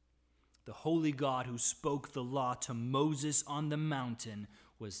 The holy God who spoke the law to Moses on the mountain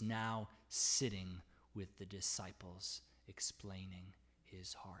was now sitting with the disciples, explaining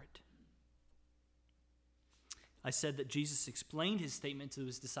his heart. I said that Jesus explained his statement to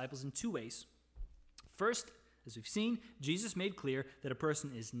his disciples in two ways. First, as we've seen, Jesus made clear that a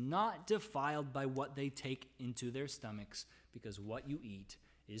person is not defiled by what they take into their stomachs, because what you eat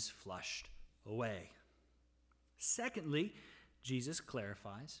is flushed away. Secondly, Jesus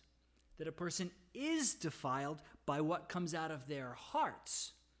clarifies that a person is defiled by what comes out of their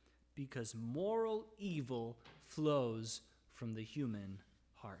hearts, because moral evil flows from the human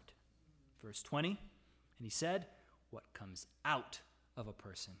heart. Verse 20, and he said, what comes out of a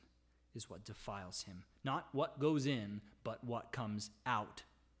person is what defiles him. Not what goes in, but what comes out.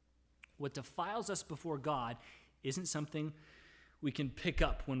 What defiles us before God isn't something we can pick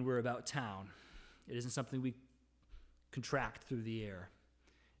up when we're about town. It isn't something we contract through the air.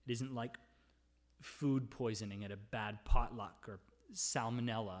 It isn't like food poisoning at a bad potluck or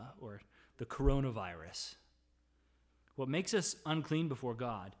salmonella or the coronavirus. What makes us unclean before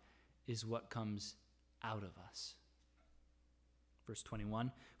God is what comes out of us. Verse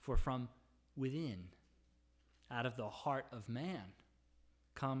 21, for from within, out of the heart of man,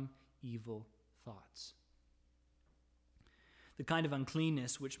 come evil thoughts. The kind of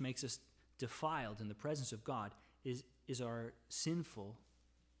uncleanness which makes us defiled in the presence of God is our sinful,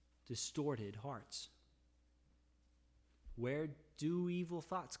 distorted hearts. Where do evil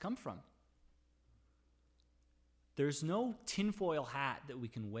thoughts come from? There's no tinfoil hat that we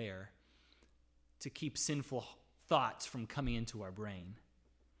can wear to keep sinful thoughts from coming into our brain.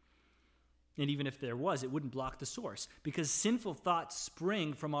 And even if there was, it wouldn't block the source, because sinful thoughts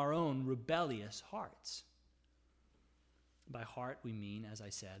spring from our own rebellious hearts. By heart, we mean, as I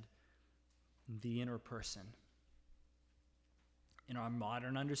said, the inner person. In our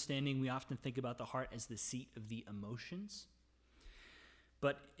modern understanding, we often think about the heart as the seat of the emotions.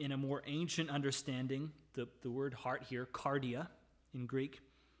 But in a more ancient understanding, the word heart here, cardia in Greek,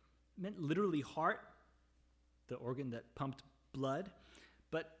 meant literally heart, the organ that pumped blood,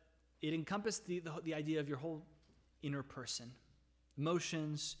 but it encompassed the idea of your whole inner person.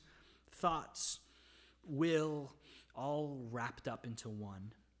 Emotions, thoughts, will, all wrapped up into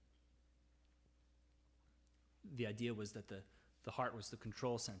one. The idea was that the heart was the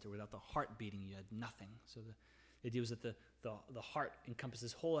control center. Without the heart beating, you had nothing. So the idea was that the heart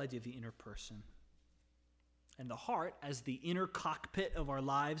encompasses this whole idea of the inner person. And the heart, as the inner cockpit of our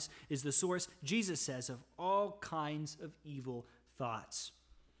lives, is the source, Jesus says, of all kinds of evil thoughts.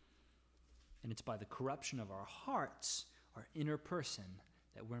 And it's by the corruption of our hearts, our inner person,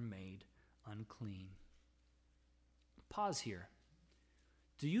 that we're made unclean. Pause here.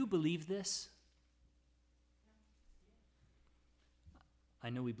 Do you believe this? I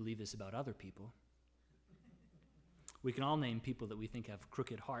know we believe this about other people. We can all name people that we think have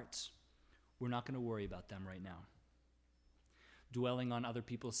crooked hearts. We're not going to worry about them right now. Dwelling on other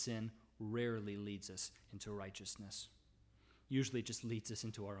people's sin rarely leads us into righteousness. Usually it just leads us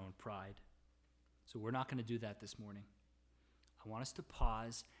into our own pride. So we're not going to do that this morning. I want us to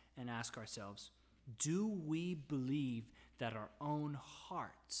pause and ask ourselves, do we believe that our own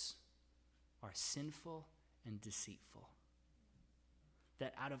hearts are sinful and deceitful?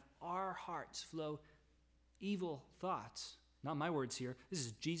 That out of our hearts flow evil thoughts. Not my words here. This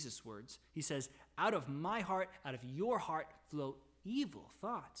is Jesus' words. He says, out of my heart, out of your heart flow evil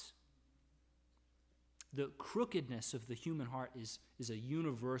thoughts. The crookedness of the human heart is a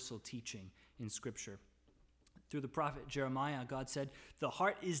universal teaching in Scripture. Through the prophet Jeremiah, God said, the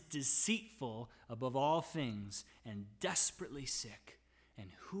heart is deceitful above all things and desperately sick, and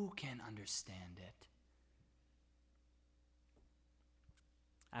who can understand it?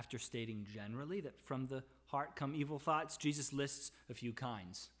 After stating generally that from the heart come evil thoughts, Jesus lists a few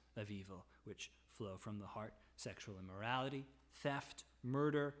kinds of evil which flow from the heart: sexual immorality, theft,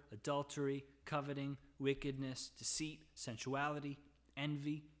 murder, adultery, coveting, wickedness, deceit, sensuality,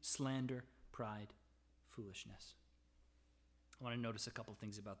 envy, slander, pride, foolishness. I want to notice a couple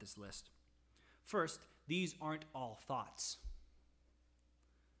things about this list. First, these aren't all thoughts.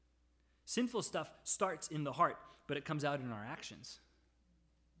 Sinful stuff starts in the heart, but it comes out in our actions.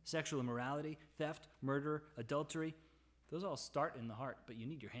 Sexual immorality, theft, murder, adultery, those all start in the heart, but you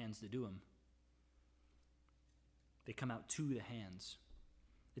need your hands to do them. They come out to the hands.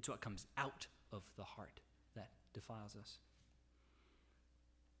 It's what comes out of the heart that defiles us.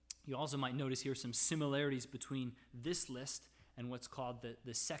 You also might notice here some similarities between this list and what's called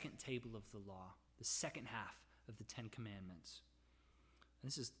the second table of the law, the second half of the Ten Commandments.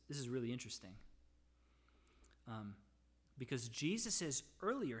 And this is really interesting. Because Jesus'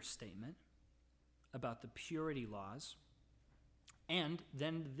 earlier statement about the purity laws and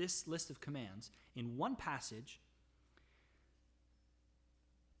then this list of commands, in one passage,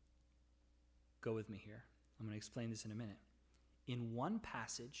 go with me here. I'm going to explain this in a minute. In one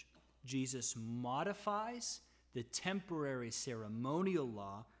passage, Jesus modifies the temporary ceremonial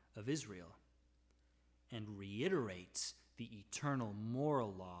law of Israel and reiterates the eternal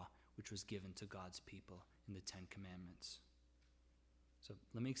moral law which was given to God's people in the Ten Commandments. So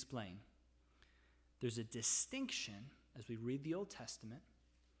let me explain. There's a distinction as we read the Old Testament,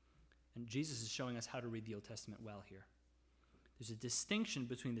 and Jesus is showing us how to read the Old Testament well here. There's a distinction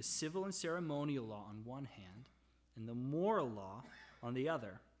between the civil and ceremonial law on one hand and the moral law on the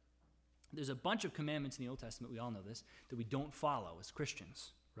other. There's a bunch of commandments in the Old Testament, we all know this, that we don't follow as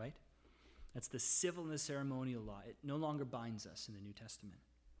Christians, right? That's the civil and the ceremonial law. It no longer binds us in the New Testament.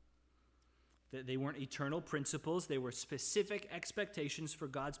 They weren't eternal principles. They were specific expectations for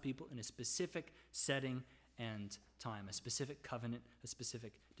God's people in a specific setting and time, a specific covenant, a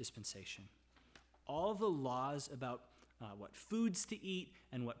specific dispensation. All the laws about what foods to eat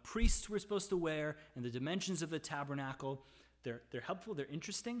and what priests were supposed to wear and the dimensions of the tabernacle, they're helpful, they're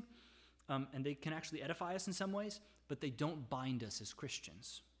interesting, and they can actually edify us in some ways, but they don't bind us as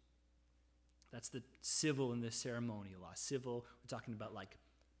Christians. That's the civil and the ceremonial law. Civil, we're talking about like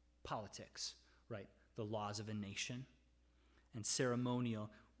politics, right? The laws of a nation. And ceremonial,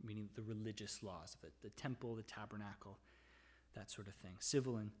 meaning the religious laws of it, the temple, the tabernacle, that sort of thing.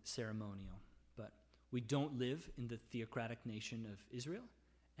 Civil and ceremonial. But we don't live in the theocratic nation of Israel,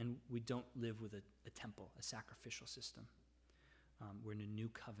 and we don't live with a temple, a sacrificial system. We're in a new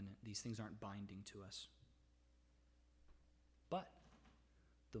covenant. These things aren't binding to us. But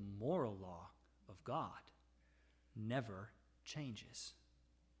the moral law of God never changes.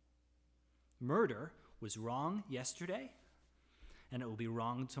 Murder was wrong yesterday, and it will be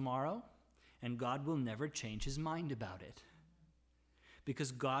wrong tomorrow, and God will never change his mind about it.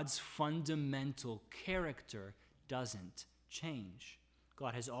 Because God's fundamental character doesn't change.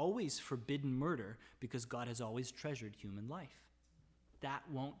 God has always forbidden murder because God has always treasured human life. That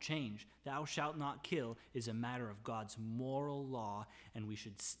won't change. Thou shalt not kill is a matter of God's moral law, and we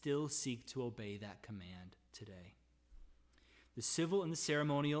should still seek to obey that command today. The civil and the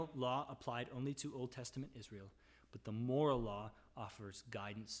ceremonial law applied only to Old Testament Israel, but the moral law offers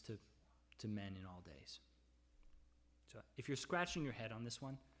guidance to men in all days. So if you're scratching your head on this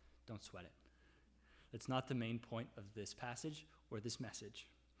one, don't sweat it. That's not the main point of this passage or this message.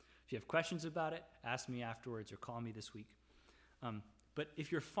 If you have questions about it, ask me afterwards or call me this week. But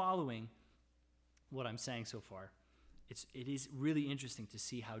if you're following what I'm saying so far, it is really interesting to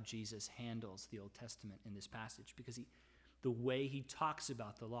see how Jesus handles the Old Testament in this passage, because the way he talks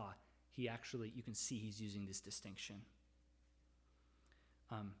about the law, you can see he's using this distinction.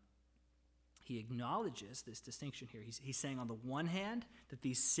 He acknowledges this distinction here. He's saying on the one hand that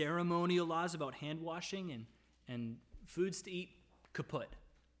these ceremonial laws about hand washing and foods to eat, kaput.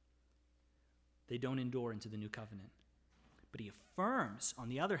 They don't endure into the new covenant. But he affirms, on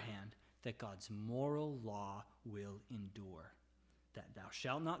the other hand, that God's moral law will endure. That thou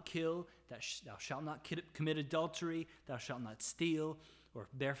shalt not kill, thou shalt not commit adultery, thou shalt not steal, or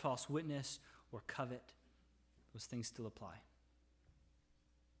bear false witness, or covet. Those things still apply.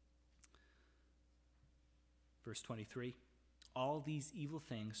 Verse 23, all these evil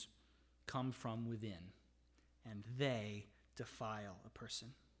things come from within, and they defile a person.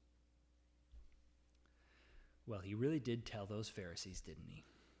 Well, he really did tell those Pharisees, didn't he?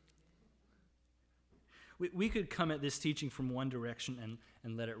 We could come at this teaching from one direction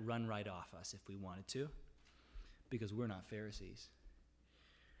and let it run right off us if we wanted to, because we're not Pharisees.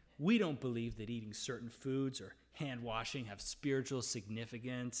 We don't believe that eating certain foods or hand washing have spiritual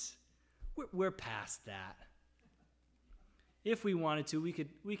significance. We're past that. If we wanted to, we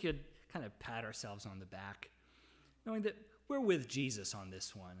could kind of pat ourselves on the back, knowing that we're with Jesus on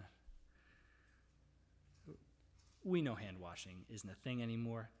this one. We know hand washing isn't a thing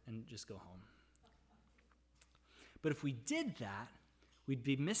anymore, and just go home. But if we did that, we'd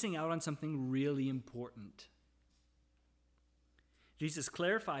be missing out on something really important. Jesus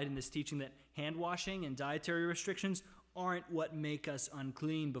clarified in this teaching that hand washing and dietary restrictions aren't what make us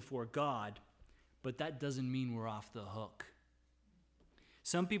unclean before God, but that doesn't mean we're off the hook.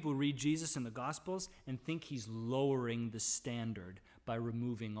 Some people read Jesus in the Gospels and think he's lowering the standard by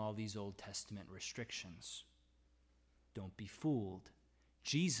removing all these Old Testament restrictions. Don't be fooled.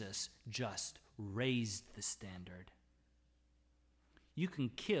 Jesus just raised the standard. You can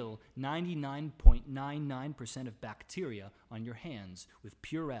kill 99.99% of bacteria on your hands with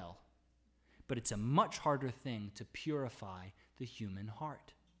Purell, but it's a much harder thing to purify the human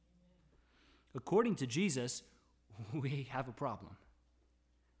heart. According to Jesus, we have a problem,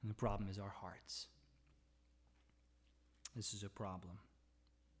 and the problem is our hearts. This is a problem.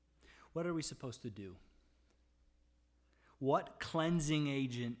 What are we supposed to do? What cleansing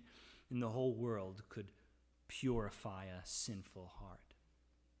agent in the whole world could purify a sinful heart?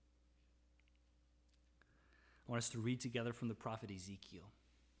 I want us to read together from the prophet Ezekiel.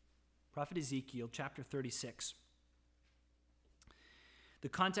 Prophet Ezekiel, chapter 36. The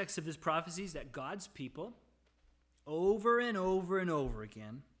context of this prophecy is that God's people, over and over and over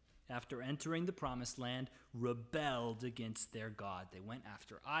again, after entering the promised land, rebelled against their God. They went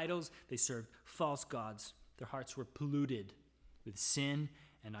after idols. They served false gods. Their hearts were polluted with sin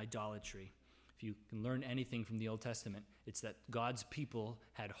and idolatry. If you can learn anything from the Old Testament, it's that God's people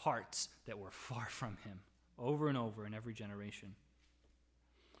had hearts that were far from him, over and over in every generation.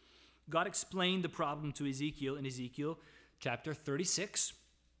 God explained the problem to Ezekiel in Ezekiel chapter 36,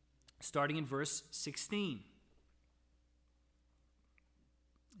 starting in verse 16.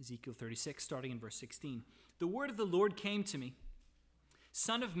 Ezekiel 36, starting in verse 16. The word of the Lord came to me,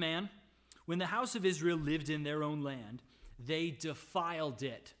 Son of man, when the house of Israel lived in their own land, they defiled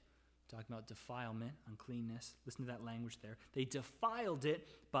it. Talking about defilement, uncleanness. Listen to that language there. They defiled it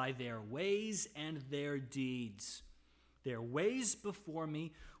by their ways and their deeds. Their ways before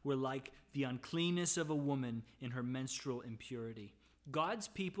me were like the uncleanness of a woman in her menstrual impurity. God's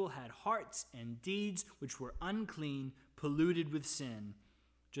people had hearts and deeds which were unclean, polluted with sin,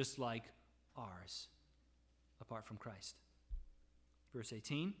 just like ours, apart from Christ. Verse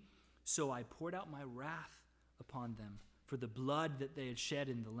 18, so I poured out my wrath upon them for the blood that they had shed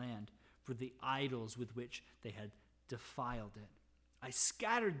in the land, for the idols with which they had defiled it. I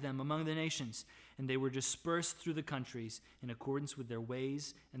scattered them among the nations, and they were dispersed through the countries. In accordance with their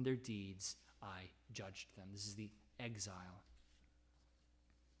ways and their deeds, I judged them. This is the exile.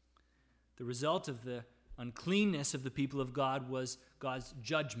 The result of the uncleanness of the people of God was God's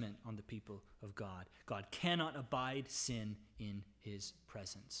judgment on the people of God. God cannot abide sin in his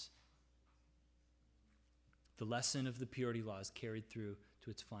presence. The lesson of the purity law is carried through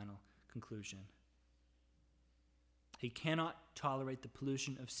to its final conclusion. He cannot tolerate the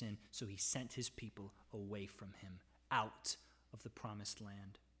pollution of sin, so he sent his people away from him, out of the promised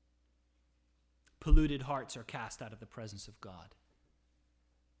land. Polluted hearts are cast out of the presence of God.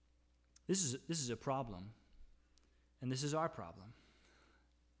 This is a problem, and this is our problem.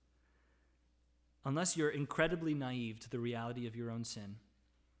 Unless you're incredibly naive to the reality of your own sin,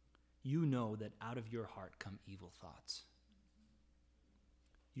 you know that out of your heart come evil thoughts.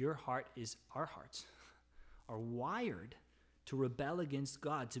 Your heart is, our hearts are wired to rebel against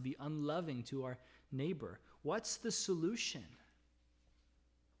God, to be unloving to our neighbor. What's the solution?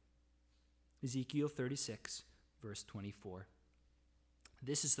 Ezekiel 36, verse 24.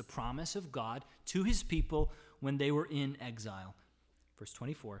 This is the promise of God to his people when they were in exile. Verse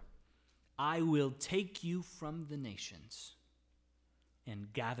 24, I will take you from the nations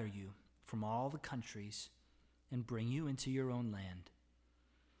and gather you from all the countries and bring you into your own land.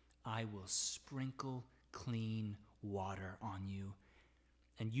 I will sprinkle clean water on you,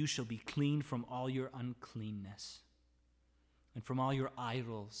 and you shall be clean from all your uncleanness. And from all your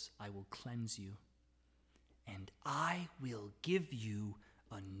idols I will cleanse you. And I will give you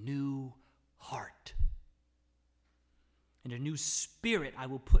a new heart, and a new spirit I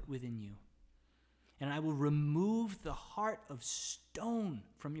will put within you. And I will remove the heart of stone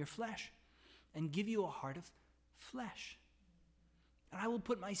from your flesh and give you a heart of flesh. And I will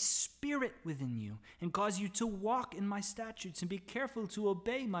put my spirit within you and cause you to walk in my statutes and be careful to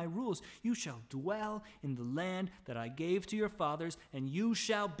obey my rules. You shall dwell in the land that I gave to your fathers, and you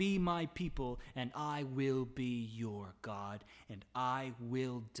shall be my people, and I will be your God, and I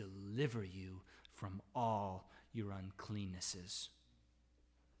will deliver you from all your uncleannesses.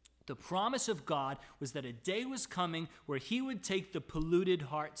 The promise of God was that a day was coming where he would take the polluted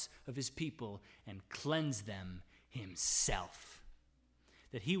hearts of his people and cleanse them himself.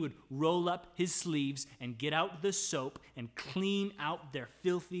 That he would roll up his sleeves and get out the soap and clean out their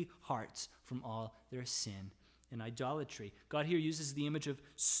filthy hearts from all their sin and idolatry. God here uses the image of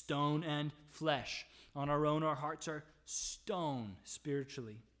stone and flesh. On our own, our hearts are stone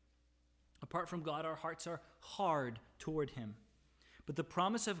spiritually. Apart from God, our hearts are hard toward him. But the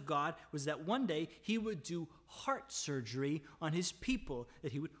promise of God was that one day he would do heart surgery on his people,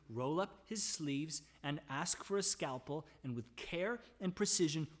 that he would roll up his sleeves and ask for a scalpel and with care and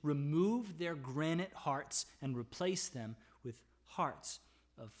precision remove their granite hearts and replace them with hearts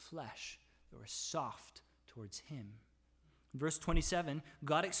of flesh that were soft towards him. In verse 27,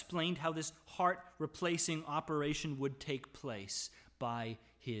 God explained how this heart replacing operation would take place by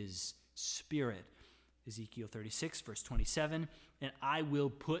his Spirit. Ezekiel 36, verse 27, and I will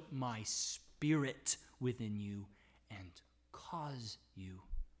put my spirit within you and cause you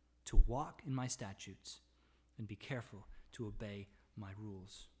to walk in my statutes and be careful to obey my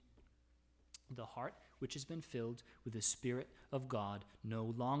rules. The heart which has been filled with the Spirit of God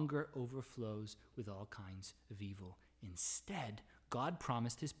no longer overflows with all kinds of evil. Instead, God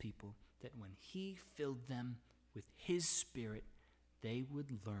promised his people that when he filled them with his Spirit, they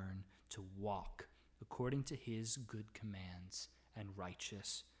would learn to walk according to his good commands and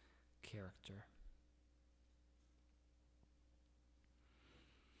righteous character.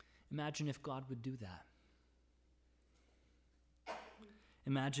 Imagine if God would do that.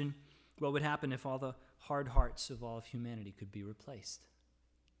 Imagine what would happen if all the hard hearts of all of humanity could be replaced.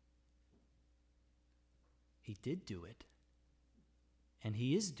 He did do it, and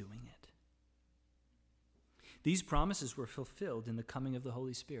he is doing it. These promises were fulfilled in the coming of the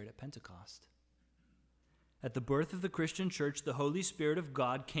Holy Spirit at Pentecost. At the birth of the Christian church, the Holy Spirit of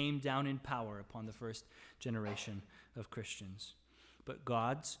God came down in power upon the first generation of Christians. But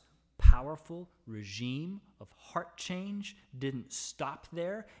God's powerful regime of heart change didn't stop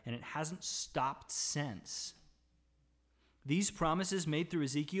there, and it hasn't stopped since. These promises made through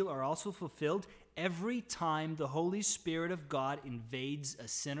Ezekiel are also fulfilled every time the Holy Spirit of God invades a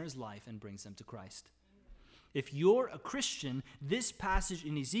sinner's life and brings them to Christ. If you're a Christian, this passage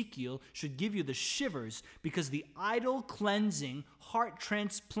in Ezekiel should give you the shivers, because the idol cleansing, heart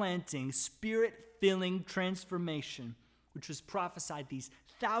transplanting, spirit-filling transformation, which was prophesied these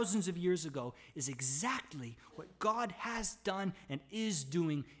thousands of years ago, is exactly what God has done and is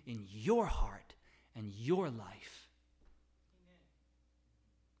doing in your heart and your life. Amen.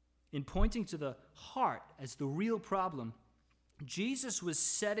 In pointing to the heart as the real problem, Jesus was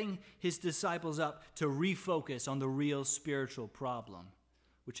setting his disciples up to refocus on the real spiritual problem,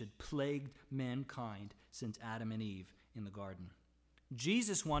 which had plagued mankind since Adam and Eve in the garden.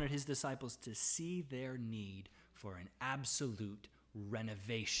 Jesus wanted his disciples to see their need for an absolute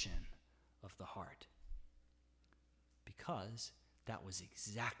renovation of the heart, because that was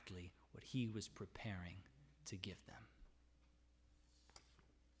exactly what he was preparing to give them.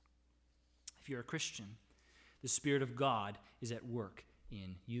 If you're a Christian, the Spirit of God is at work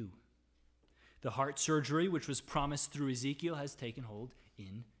in you. The heart surgery, which was promised through Ezekiel, has taken hold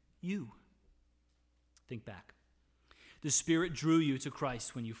in you. Think back. The Spirit drew you to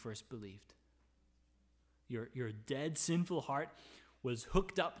Christ when you first believed. Your dead, sinful heart was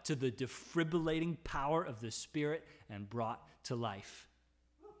hooked up to the defibrillating power of the Spirit and brought to life.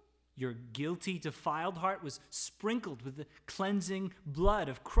 Your guilty, defiled heart was sprinkled with the cleansing blood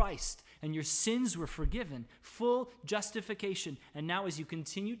of Christ, and your sins were forgiven, full justification. And now as you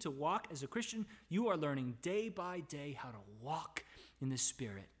continue to walk as a Christian, you are learning day by day how to walk in the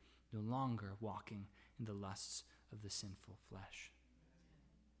Spirit, no longer walking in the lusts of the sinful flesh.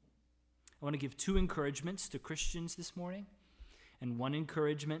 I want to give 2 encouragements to Christians this morning, and 1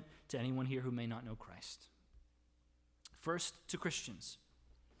 encouragement to anyone here who may not know Christ. First, to Christians.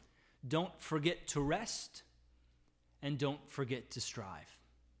 Don't forget to rest, and don't forget to strive.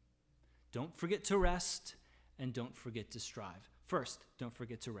 Don't forget to rest, and don't forget to strive. First, don't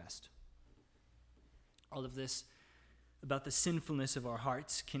forget to rest. All of this about the sinfulness of our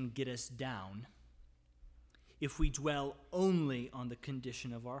hearts can get us down if we dwell only on the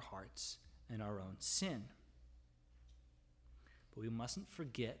condition of our hearts and our own sin. But we mustn't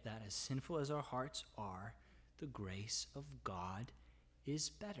forget that as sinful as our hearts are, the grace of God is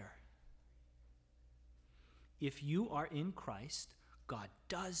better. If you are in Christ, God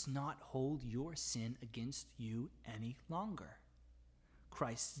does not hold your sin against you any longer.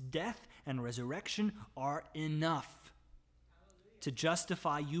 Christ's death and resurrection are enough to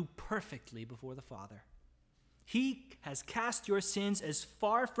justify you perfectly before the Father. He has cast your sins as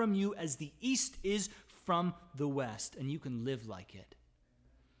far from you as the east is from the west, and you can live like it.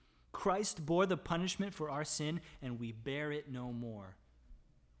 Christ bore the punishment for our sin, and we bear it no more.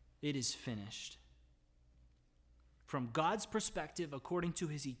 It is finished. From God's perspective, according to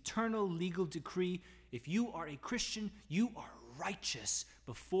his eternal legal decree, if you are a Christian, you are righteous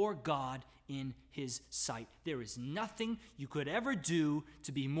before God in his sight. There is nothing you could ever do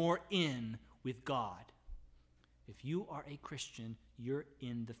to be more in with God. If you are a Christian, you're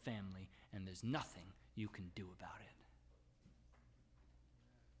in the family, and there's nothing you can do about it.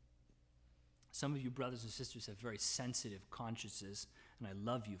 Some of you brothers and sisters have very sensitive consciences, and I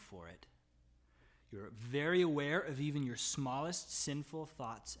love you for it. You're very aware of even your smallest sinful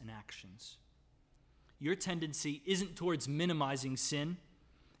thoughts and actions. Your tendency isn't towards minimizing sin,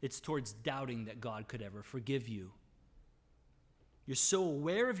 it's towards doubting that God could ever forgive you. You're so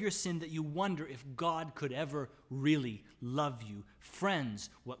aware of your sin that you wonder if God could ever really love you. Friends,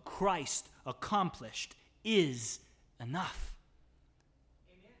 what Christ accomplished is enough.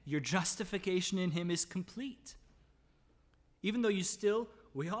 Amen. Your justification in him is complete. Even though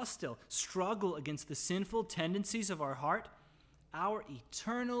we all still struggle against the sinful tendencies of our heart, our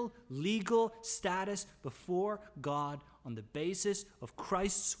eternal legal status before God on the basis of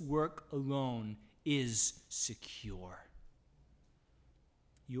Christ's work alone is secure.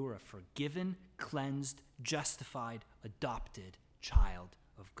 You are a forgiven, cleansed, justified, adopted child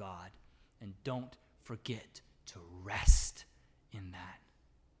of God. And don't forget to rest in that.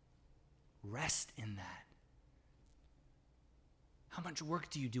 Rest in that. How much work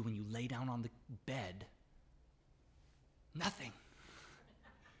do you do when you lay down on the bed? Nothing.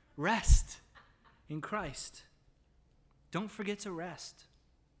 Rest in Christ. Don't forget to rest.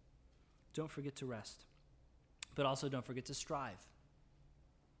 Don't forget to rest. But also don't forget to strive.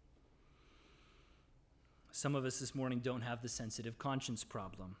 Some of us this morning don't have the sensitive conscience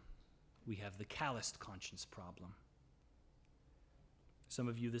problem. We have the calloused conscience problem. Some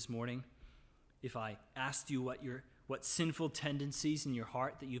of you this morning, if I asked you what sinful tendencies in your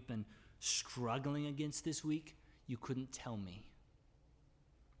heart that you've been struggling against this week, you couldn't tell me.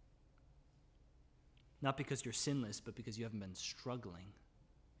 Not because you're sinless, but because you haven't been struggling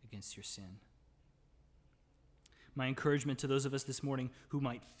against your sin. My encouragement to those of us this morning who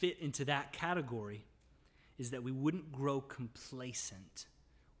might fit into that category is that we wouldn't grow complacent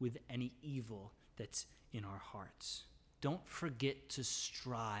with any evil that's in our hearts. Don't forget to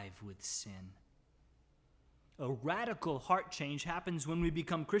strive with sin. A radical heart change happens when we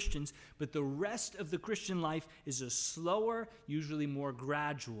become Christians, but the rest of the Christian life is a slower, usually more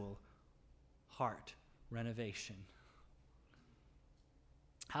gradual heart renovation.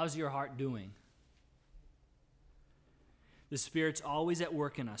 How's your heart doing? The Spirit's always at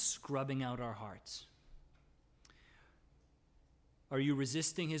work in us, scrubbing out our hearts. Are you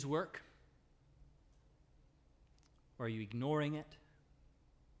resisting his work? Or are you ignoring it?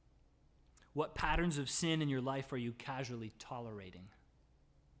 What patterns of sin in your life are you casually tolerating?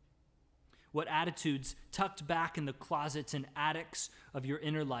 What attitudes tucked back in the closets and attics of your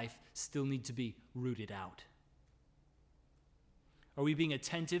inner life still need to be rooted out? Are we being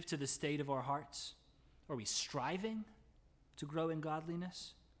attentive to the state of our hearts? Are we striving to grow in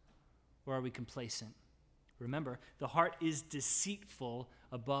godliness? Or are we complacent? Remember, the heart is deceitful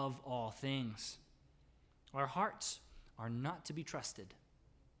above all things. Our hearts are not to be trusted.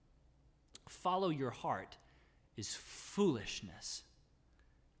 Follow your heart is foolishness.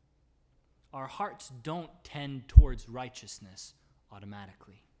 Our hearts don't tend towards righteousness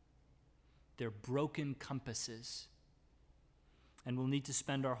automatically. They're broken compasses, and we'll need to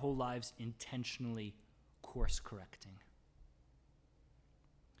spend our whole lives intentionally course correcting.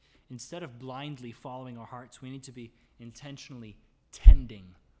 Instead of blindly following our hearts, we need to be intentionally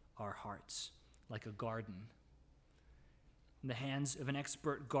tending our hearts like a garden. In the hands of an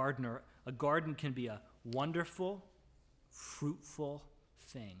expert gardener, a garden can be a wonderful, fruitful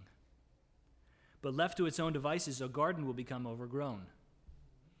thing. But left to its own devices, a garden will become overgrown.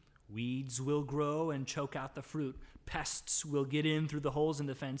 Weeds will grow and choke out the fruit. Pests will get in through the holes in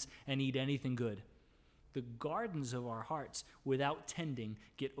the fence and eat anything good. The gardens of our hearts, without tending,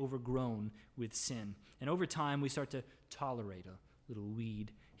 get overgrown with sin. And over time, we start to tolerate a little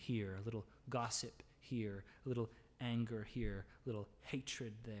weed here, a little gossip here, a little anger here, a little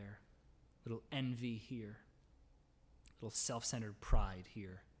hatred there, a little envy here, a little self-centered pride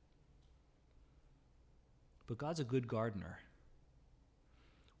here. But God's a good gardener.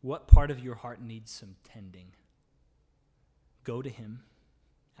 What part of your heart needs some tending? Go to him.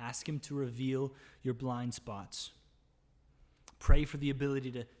 Ask him to reveal your blind spots. Pray for the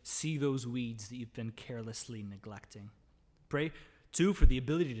ability to see those weeds that you've been carelessly neglecting. Pray, too, for the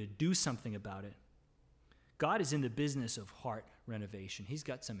ability to do something about it. God is in the business of heart renovation. He's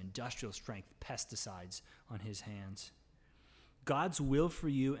got some industrial strength pesticides on his hands. God's will for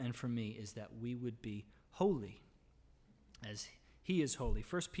you and for me is that we would be holy as he is holy.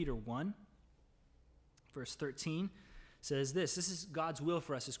 1 Peter 1, verse 13 says this. This is God's will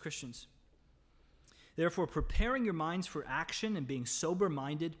for us as Christians. Therefore, preparing your minds for action and being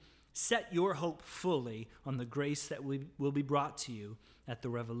sober-minded, set your hope fully on the grace that will be brought to you at the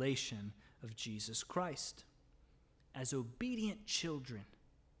revelation of Jesus Christ. As obedient children,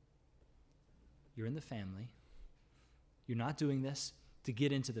 you're in the family. You're not doing this to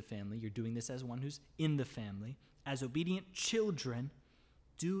get into the family. You're doing this as one who's in the family. As obedient children,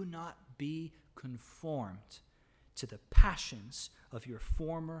 do not be conformed to the passions of your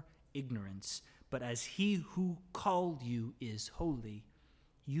former ignorance, but as he who called you is holy,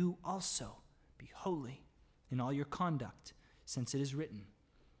 you also be holy in all your conduct, since it is written,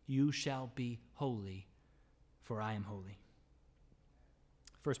 you shall be holy, for I am holy.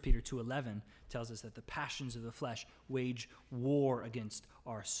 1 Peter 2:11 tells us that the passions of the flesh wage war against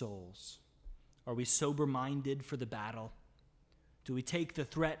our souls. Are we sober-minded for the battle? Do we take the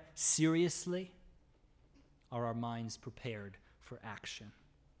threat seriously? Are our minds prepared for action?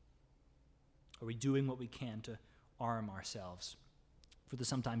 Are we doing what we can to arm ourselves for the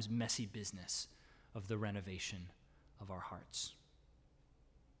sometimes messy business of the renovation of our hearts?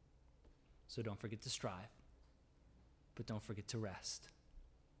 So don't forget to strive, but don't forget to rest.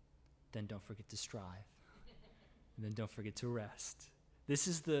 Then don't forget to strive, and then don't forget to rest. This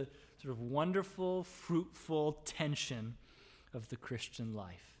is the sort of wonderful, fruitful tension of the Christian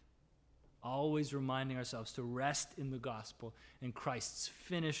life. Always reminding ourselves to rest in the gospel and Christ's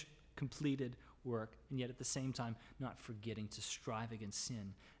finished, completed work, and yet at the same time not forgetting to strive against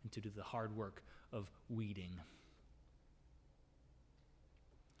sin and to do the hard work of weeding.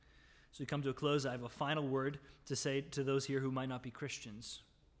 So we come to a close. I have a final word to say to those here who might not be Christians.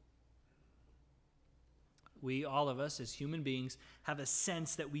 We, all of us as human beings, have a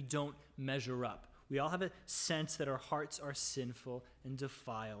sense that we don't measure up. We all have a sense that our hearts are sinful and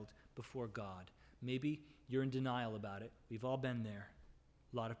defiled before God. Maybe you're in denial about it. We've all been there.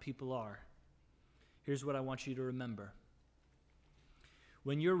 A lot of people are. Here's what I want you to remember.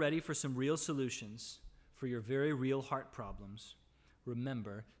 When you're ready for some real solutions for your very real heart problems,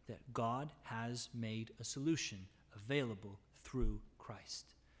 remember that God has made a solution available through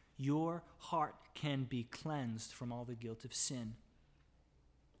Christ. Your heart can be cleansed from all the guilt of sin.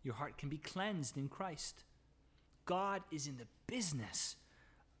 Your heart can be cleansed in Christ. God is in the business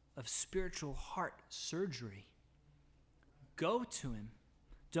of spiritual heart surgery. Go to him.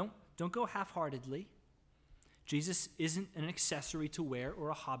 Don't go half-heartedly. Jesus isn't an accessory to wear or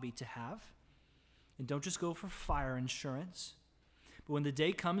a hobby to have. And don't just go for fire insurance. But when the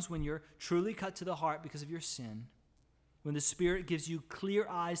day comes when you're truly cut to the heart because of your sin, when the Spirit gives you clear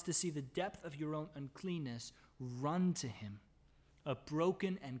eyes to see the depth of your own uncleanness, run to him. A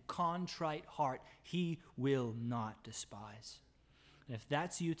broken and contrite heart he will not despise. And if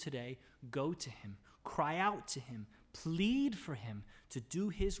that's you today, go to him. Cry out to him. Plead for him to do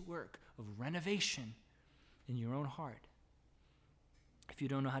his work of renovation in your own heart. If you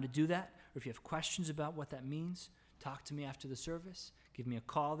don't know how to do that, or if you have questions about what that means, talk to me after the service. Give me a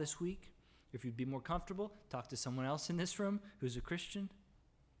call this week. If you'd be more comfortable, talk to someone else in this room who's a Christian.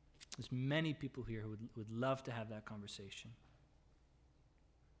 There's many people here who would love to have that conversation.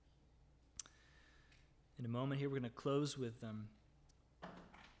 In a moment here, we're going to close with,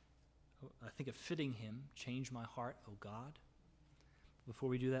 I think, a fitting hymn, Change My Heart, O God. Before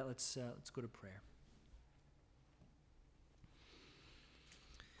we do that, let's go to prayer.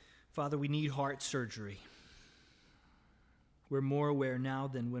 Father, we need heart surgery. We're more aware now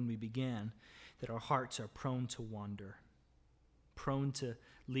than when we began that our hearts are prone to wander, prone to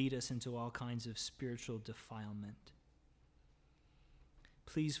lead us into all kinds of spiritual defilement.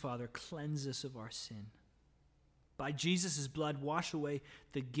 Please, Father, cleanse us of our sin. By Jesus' blood, wash away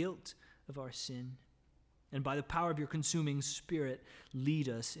the guilt of our sin. And by the power of your consuming Spirit, lead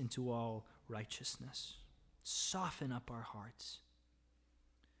us into all righteousness. Soften up our hearts.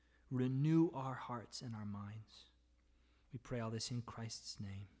 Renew our hearts and our minds. We pray all this in Christ's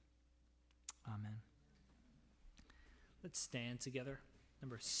name. Amen. Let's stand together.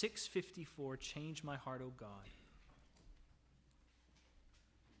 Number 654, Change My Heart, O God.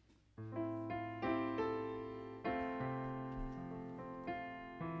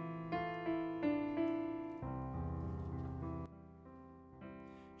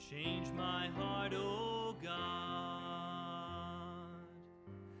 Change my heart, O God,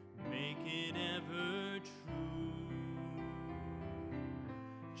 make it ever true.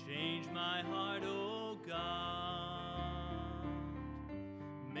 Change my heart, O God,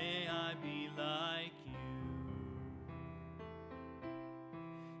 may I be like you.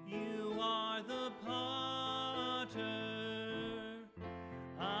 You are the potter,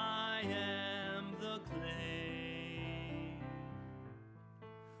 I am the clay.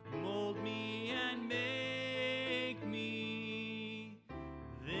 Mold me and make me,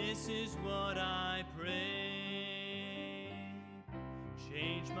 this is what I pray.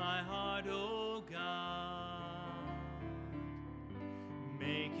 Change my heart, O God,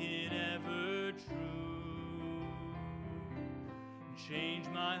 make it ever true. Change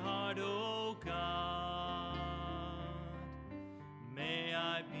my heart, O God, may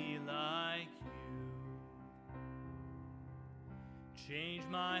I be like you. Change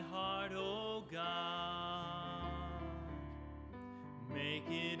my heart, O God, make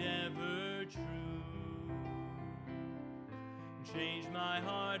it ever true. Change my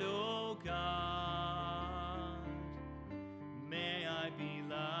heart, O God, may I be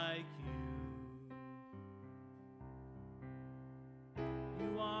like you.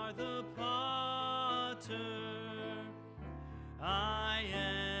 You are the potter, I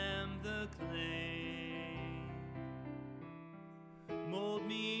am the clay. Mold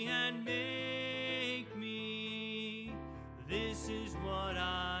me and make me, this is what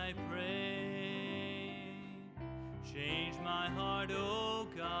I pray. Change my heart, O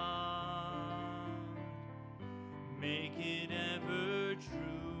God, make it ever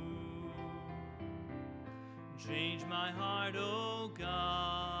true. Change my heart, O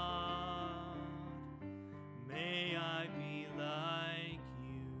God, may I be like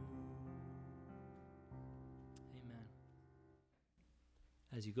you. Amen.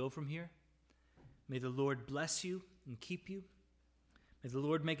 As you go from here, may the Lord bless you and keep you. May the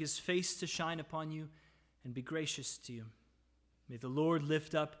Lord make his face to shine upon you and be gracious to you. May the Lord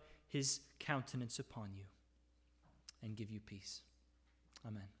lift up his countenance upon you and give you peace.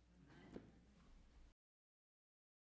 Amen.